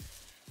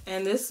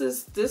 And this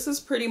is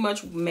pretty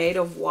much made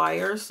of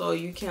wire, so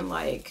you can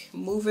like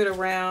move it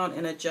around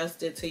and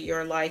adjust it to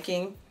your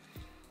liking.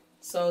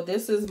 So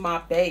this is my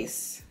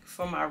base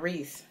for my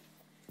wreath.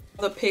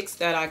 The picks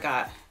that I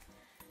got.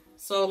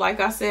 So like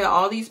I said,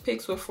 all these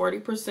picks were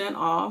 40%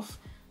 off.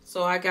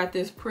 So I got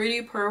this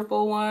pretty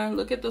purple one.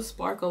 Look at the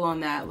sparkle on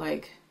that.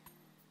 Like,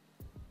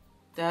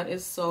 that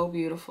is so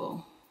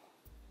beautiful.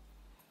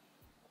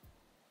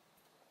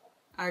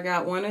 I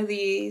got one of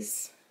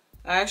these.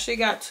 I actually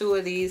got 2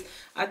 of these.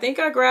 I think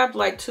I grabbed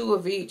like 2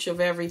 of each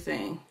of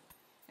everything.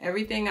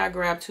 Everything I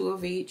grabbed 2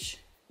 of each.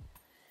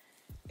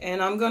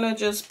 And I'm gonna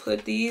just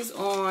put these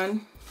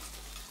on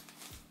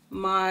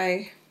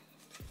my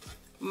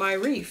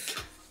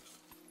wreath.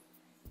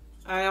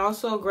 I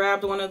also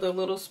grabbed one of the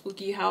little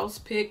spooky house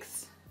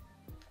picks.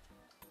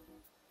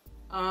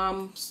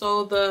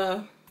 So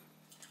the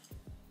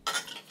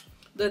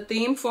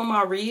theme for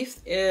my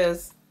wreath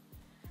is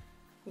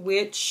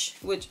witch,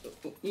 which,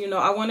 you know,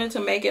 I wanted to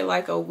make it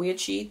like a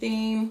witchy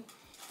theme,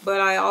 but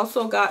I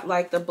also got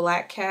like the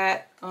black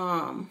cat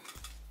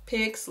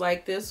picks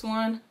like this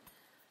one,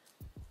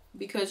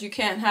 because you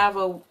can't have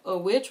a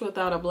witch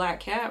without a black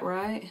cat,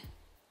 right?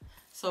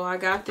 So I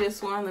got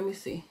this one. Let me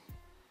see.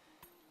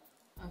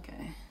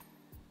 Okay.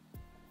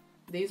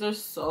 These are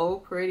so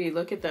pretty.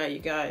 Look at that, you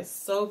guys.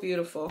 So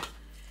beautiful.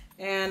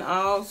 And I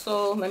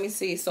also, let me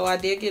see. So I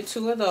did get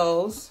 2 of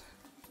those.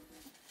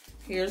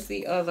 Here's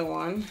the other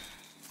one.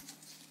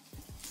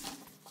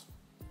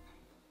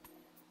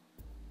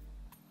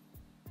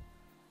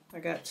 I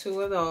got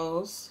 2 of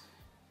those.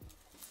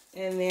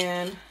 And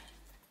then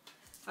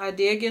I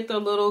did get the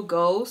little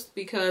ghost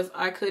because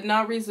I could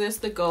not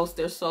resist the ghost.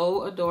 They're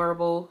so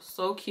adorable,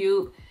 so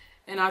cute.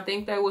 And I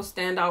think they will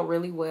stand out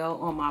really well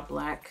on my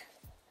black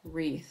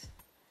wreath.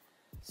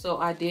 So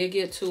I did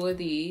get 2 of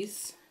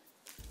these.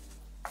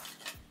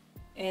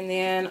 And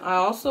then I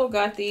also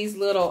got these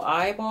little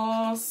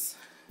eyeballs.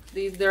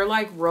 They're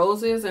like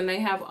roses and they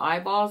have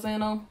eyeballs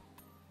in them.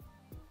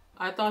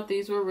 I thought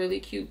these were really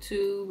cute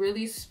too,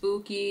 really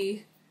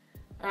spooky.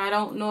 I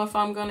don't know if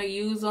I'm gonna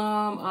use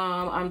them.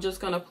 I'm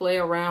just gonna play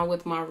around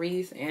with my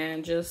wreath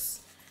and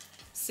just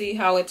see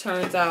how it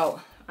turns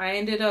out. I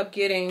ended up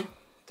getting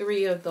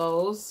 3 of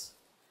those.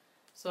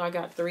 So I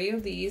got 3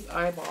 of these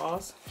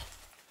eyeballs.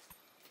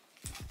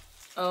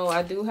 Oh,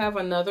 I do have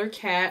another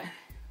cat.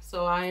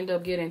 So I end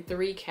up getting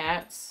 3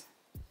 cats.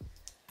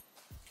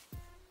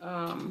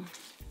 And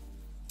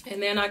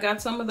then I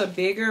got some of the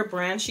bigger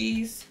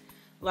branchies,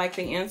 like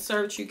the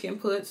inserts you can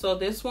put. So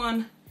this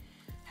one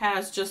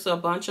has just a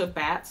bunch of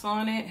bats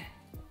on it.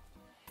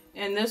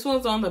 And this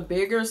one's on the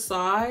bigger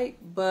side,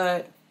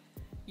 but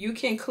you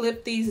can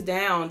clip these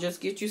down.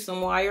 Just get you some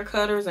wire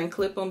cutters and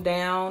clip them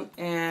down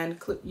and,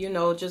 you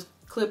know, just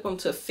clip them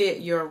to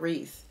fit your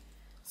wreath.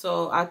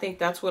 So I think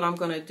that's what I'm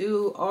gonna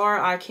do. Or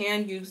I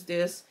can use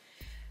this.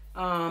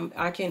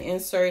 I can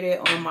insert it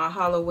on my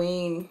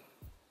Halloween,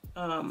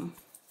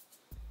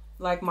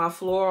 like my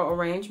floral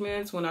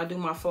arrangements. When I do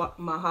my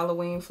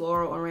Halloween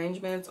floral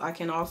arrangements, I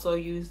can also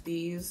use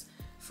these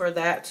for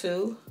that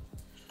too.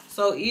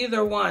 So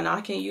either one, I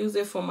can use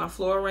it for my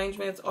floral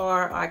arrangements,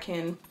 or I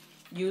can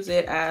use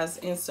it as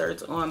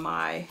inserts on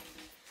my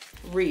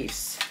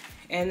wreaths.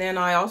 And then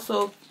I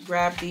also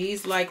grabbed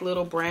these like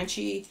little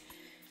branchy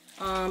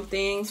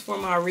things for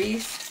my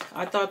wreath.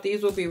 I thought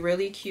these would be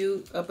really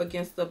cute up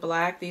against the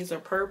black. These are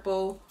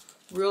purple,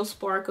 real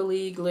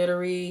sparkly,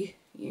 glittery,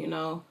 you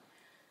know.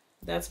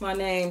 That's my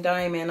name,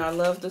 Diamond. I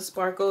love the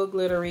sparkle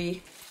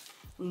glittery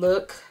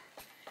look.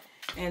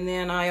 And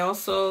then I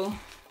also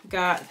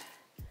got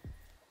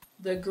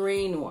the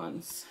green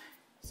ones.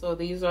 So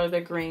these are the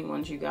green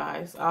ones, you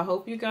guys. I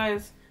hope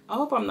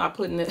I'm not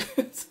putting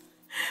it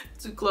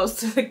too close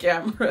to the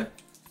camera.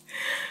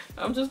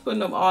 I'm just putting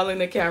them all in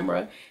the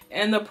camera.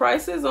 And the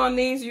prices on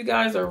these, you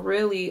guys, are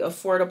really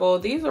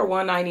affordable. These are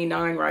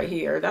 $1.99 right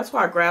here. That's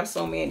why I grabbed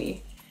so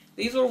many.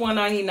 These were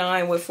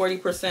 $1.99 with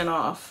 40%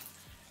 off.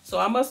 So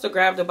I must have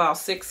grabbed about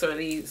 6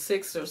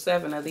 or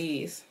 7 of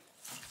these.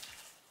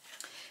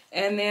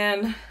 And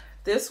then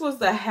this was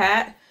the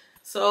hat.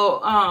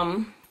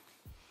 So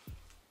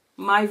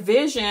my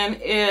vision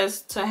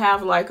is to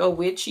have like a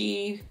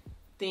witchy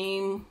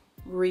theme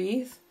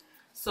wreath.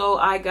 So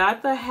I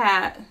got the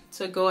hat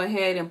to go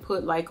ahead and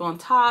put like on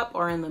top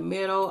or in the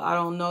middle. I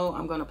don't know.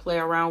 I'm going to play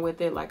around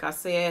with it. Like I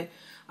said,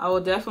 I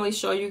will definitely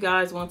show you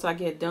guys once I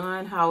get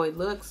done how it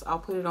looks. I'll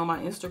put it on my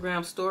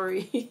Instagram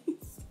stories.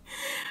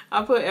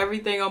 I'll put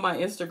everything on my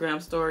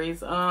Instagram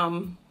stories.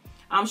 I'm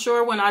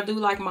sure when I do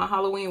like my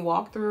Halloween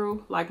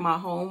walkthrough, like my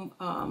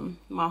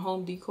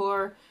home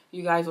decor,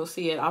 you guys will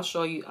see it. I'll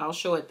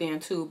show it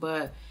then too,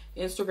 but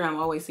Instagram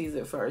always sees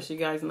it first. You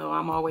guys know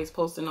I'm always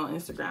posting on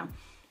Instagram.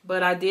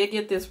 But I did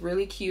get this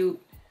really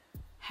cute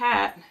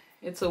hat.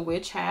 It's a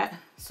witch hat.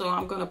 So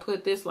I'm going to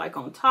put this like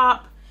on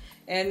top.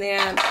 And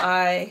then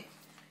I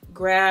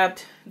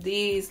grabbed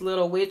these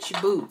little witch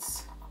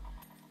boots.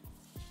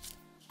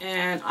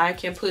 And I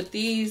can put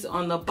these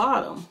on the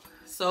bottom.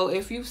 So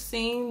if you've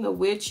seen the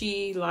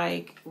witchy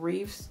like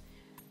wreaths,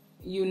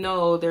 you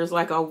know there's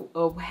like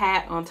a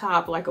hat on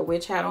top, like a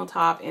witch hat on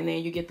top. And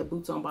then you get the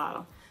boots on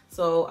bottom.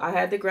 So I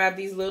had to grab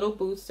these little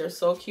boots. They're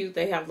so cute.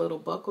 They have little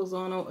buckles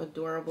on them.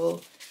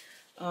 Adorable.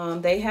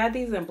 They had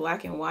these in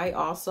black and white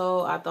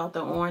also. I thought the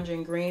orange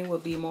and green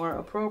would be more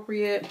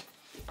appropriate.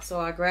 So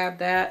I grabbed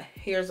that.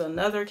 Here's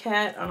another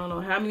cat. I don't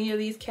know how many of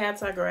these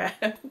cats I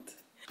grabbed.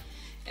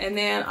 And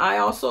then I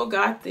also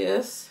got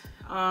this.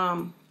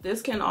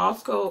 This can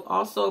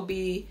also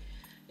be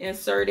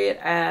inserted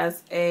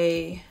as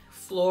a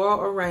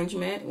floral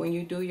arrangement when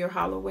you do your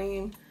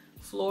Halloween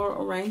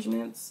floral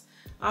arrangements.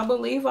 I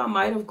believe I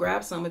might have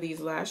grabbed some of these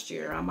last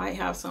year. I might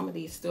have some of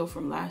these still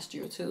from last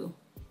year too.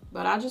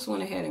 But I just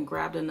went ahead and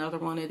grabbed another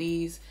one of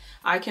these.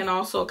 I can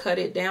also cut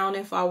it down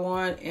if I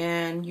want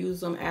and use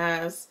them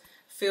as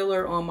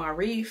filler on my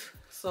wreath.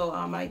 So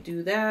I might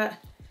do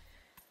that.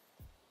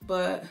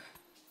 But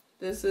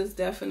this is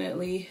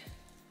definitely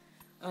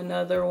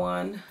another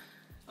one,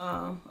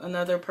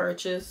 another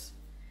purchase.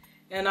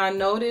 And I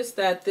noticed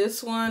that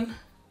this one,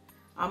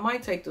 I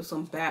might take this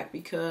one back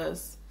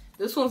because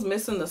this one's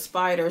missing the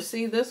spider.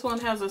 See, this one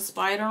has a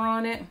spider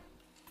on it.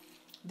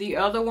 The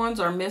other ones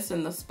are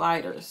missing the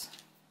spiders.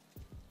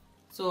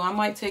 So I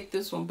might take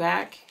this one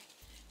back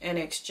and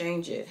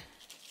exchange it.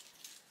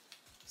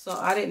 So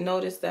I didn't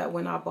notice that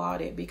when I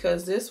bought it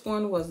because this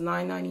one was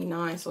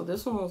 $9.99. So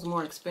this one was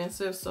more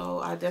expensive. So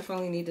I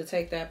definitely need to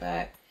take that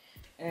back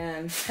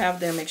and have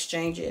them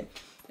exchange it.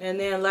 And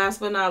then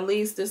last but not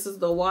least, this is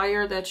the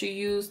wire that you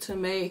use to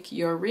make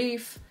your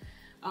wreath.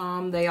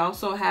 They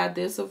also had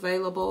this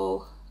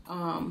available.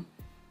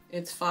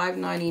 It's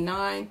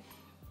 $5.99.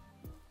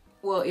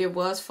 Well, it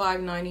was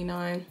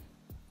 $5.99.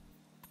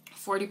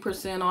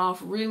 40%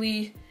 off.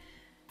 Really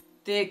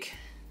thick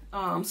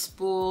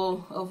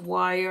spool of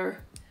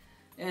wire.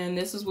 And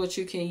this is what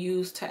you can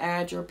use to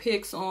add your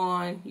picks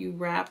on. You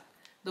wrap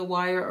the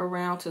wire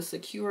around to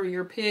secure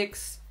your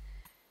picks.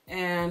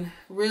 And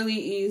really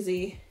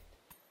easy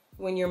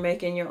when you're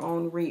making your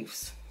own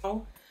wreaths.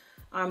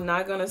 I'm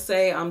not gonna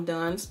say I'm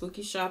done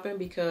spooky shopping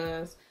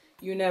because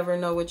you never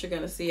know what you're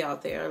gonna see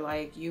out there.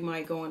 Like, you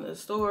might go into the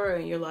store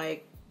and you're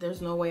like,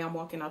 there's no way I'm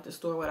walking out the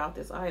store without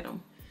this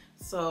item.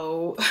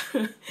 So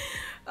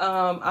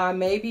I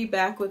may be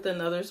back with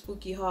another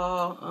spooky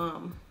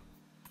haul.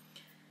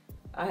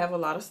 I have a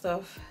lot of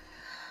stuff.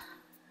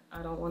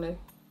 I don't want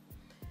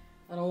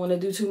to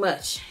do too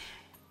much.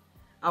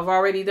 I've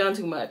already done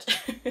too much.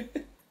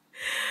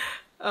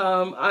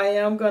 I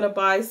am gonna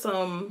buy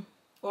some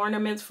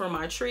ornaments for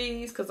my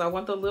trees because I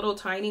want the little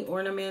tiny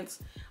ornaments.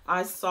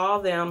 I saw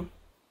them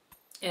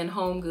in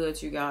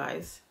HomeGoods, you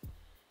guys,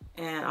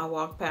 and I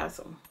walked past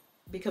them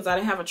because I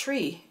didn't have a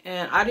tree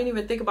and I didn't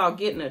even think about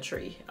getting a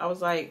tree. I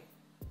was like,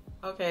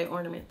 okay,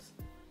 ornaments.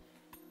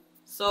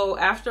 So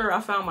after I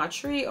found my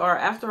tree, or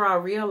after I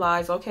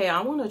realized, okay,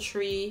 I want a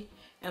tree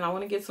and I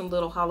want to get some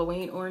little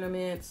Halloween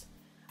ornaments,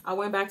 I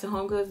went back to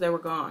HomeGoods. They were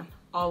gone,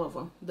 all of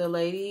them. The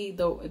lady,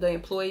 the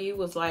employee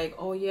was like,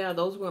 oh yeah,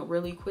 those went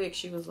really quick.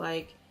 She was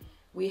like,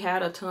 we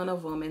had a ton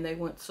of them and they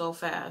went so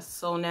fast.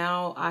 So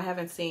now I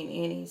haven't seen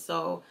any.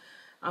 So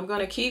I'm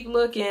going to keep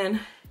looking.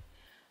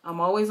 I'm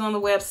always on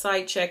the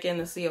website checking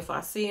to see if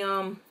I see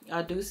them.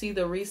 I do see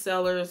the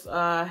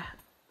resellers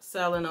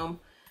selling them.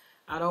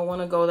 I don't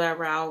want to go that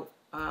route.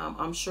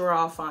 I'm sure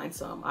I'll find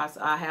some.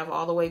 I have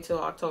all the way till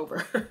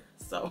October.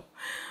 So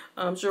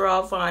I'm sure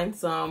I'll find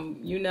some.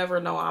 You never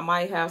know. I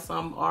might have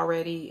some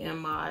already in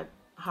my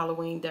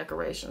Halloween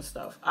decoration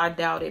stuff. I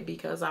doubt it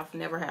because I've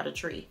never had a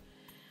tree.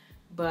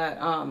 But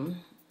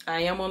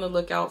I am on the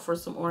lookout for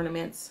some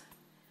ornaments.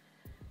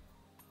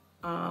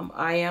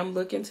 I am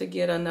looking to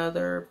get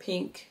another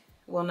pink,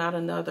 well, not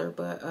another,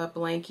 but a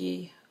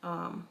blankie,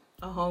 a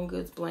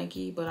HomeGoods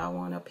blankie, but I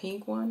want a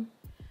pink one.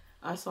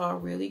 I saw a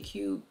really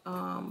cute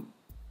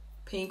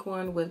pink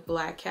one with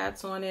black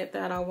cats on it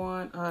that I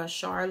want.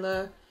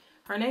 Charla,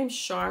 her name's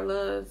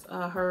Charla's,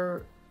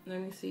 let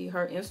me see,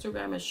 her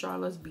Instagram is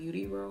Charla's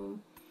Beauty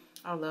Room.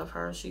 I love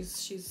her.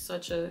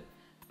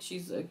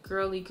 She's a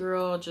girly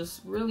girl,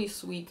 just really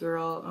sweet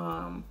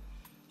girl.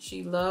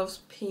 She loves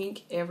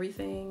pink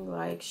everything.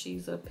 Like,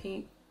 she's a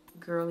pink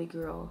girly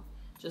girl,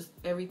 just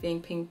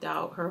everything pinked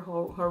out. Her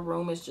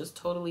room is just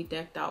totally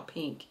decked out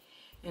pink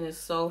and it's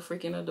so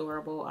freaking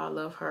adorable. I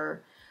love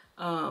her.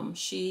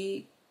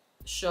 She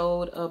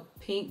showed a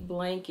pink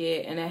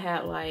blanket and it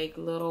had like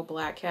little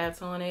black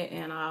cats on it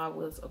and I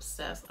was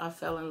obsessed. I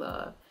fell in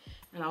love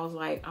and I was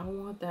like, I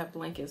want that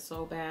blanket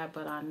so bad,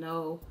 but I don't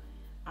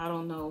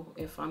know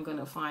if I'm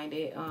gonna find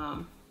it.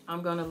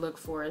 I'm gonna look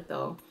for it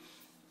though.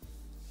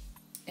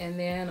 And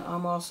then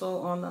I'm also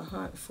on the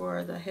hunt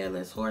for the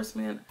Headless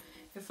Horseman.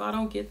 If I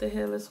don't get the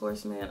Headless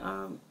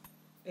Horseman,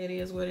 it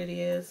is what it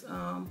is.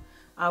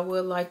 I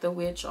would like the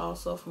Witch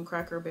also from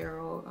Cracker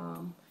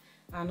Barrel.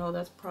 I know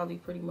that's probably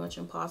pretty much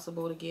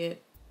impossible to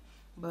get,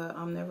 but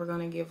I'm never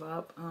gonna give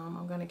up.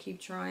 I'm gonna keep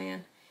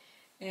trying.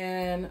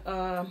 And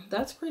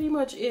that's pretty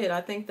much it.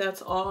 I think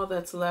that's all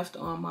that's left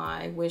on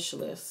my wish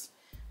list.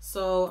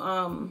 So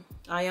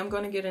I am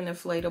going to get an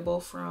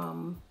inflatable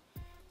from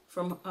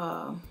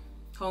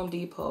Home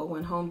Depot.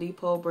 When Home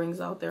Depot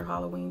brings out their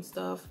Halloween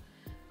stuff,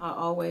 I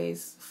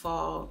always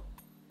fall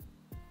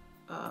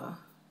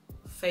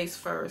face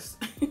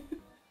first.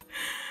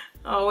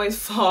 I always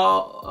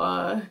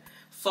fall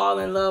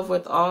in love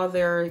with all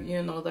their,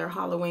 their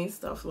Halloween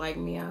stuff. Like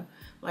me,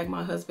 like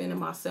my husband and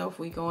myself,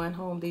 we go in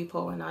Home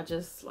Depot and I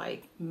just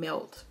like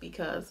melt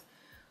because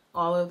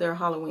all of their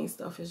Halloween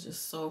stuff is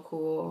just so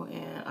cool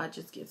and I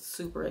just get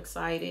super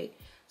excited.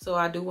 So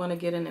I do want to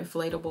get an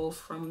inflatable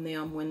from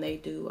them when they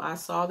do. I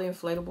saw the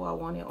inflatable I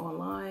wanted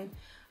online.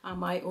 I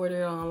might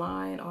order it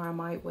online or I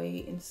might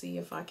wait and see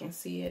if I can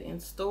see it in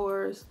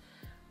stores.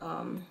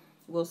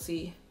 we'll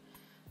see.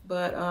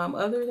 But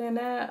other than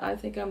that, I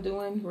think I'm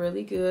doing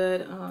really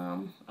good.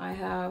 I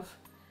have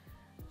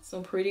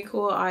some pretty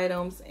cool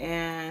items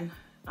and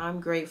I'm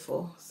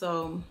grateful.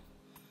 So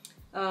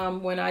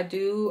when I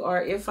do,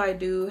 or if I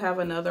do have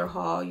another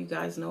haul, you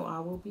guys know I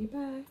will be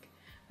back.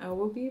 I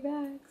will be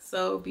back.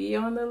 So be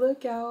on the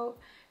lookout.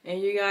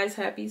 And you guys,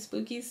 happy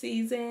spooky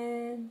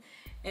season.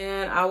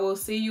 And I will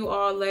see you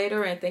all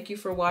later. And thank you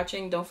for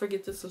watching. Don't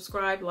forget to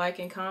subscribe, like,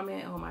 and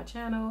comment on my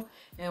channel.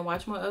 And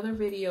watch my other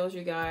videos,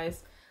 you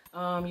guys.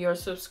 Your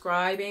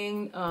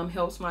subscribing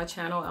helps my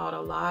channel out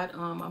a lot.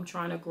 I'm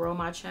trying to grow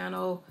my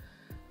channel.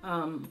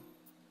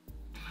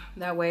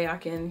 That way I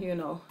can, you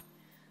know,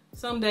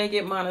 someday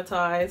get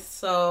monetized.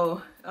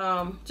 So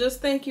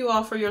just thank you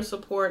all for your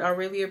support. I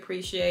really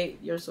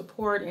appreciate your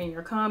support and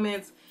your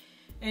comments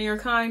and your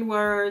kind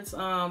words.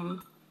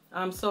 I'm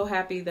so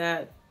happy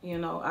that, you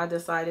know, I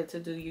decided to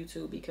do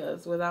YouTube,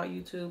 because without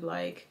YouTube,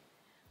 like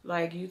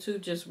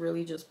YouTube just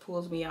really just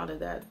pulls me out of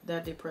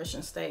that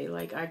depression state.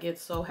 Like, I get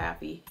so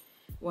happy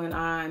when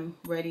I'm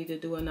ready to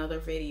do another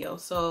video.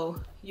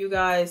 So you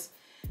guys,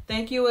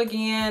 thank you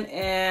again,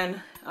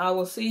 and I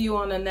will see you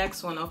on the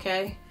next one,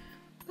 okay?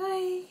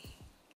 Bye.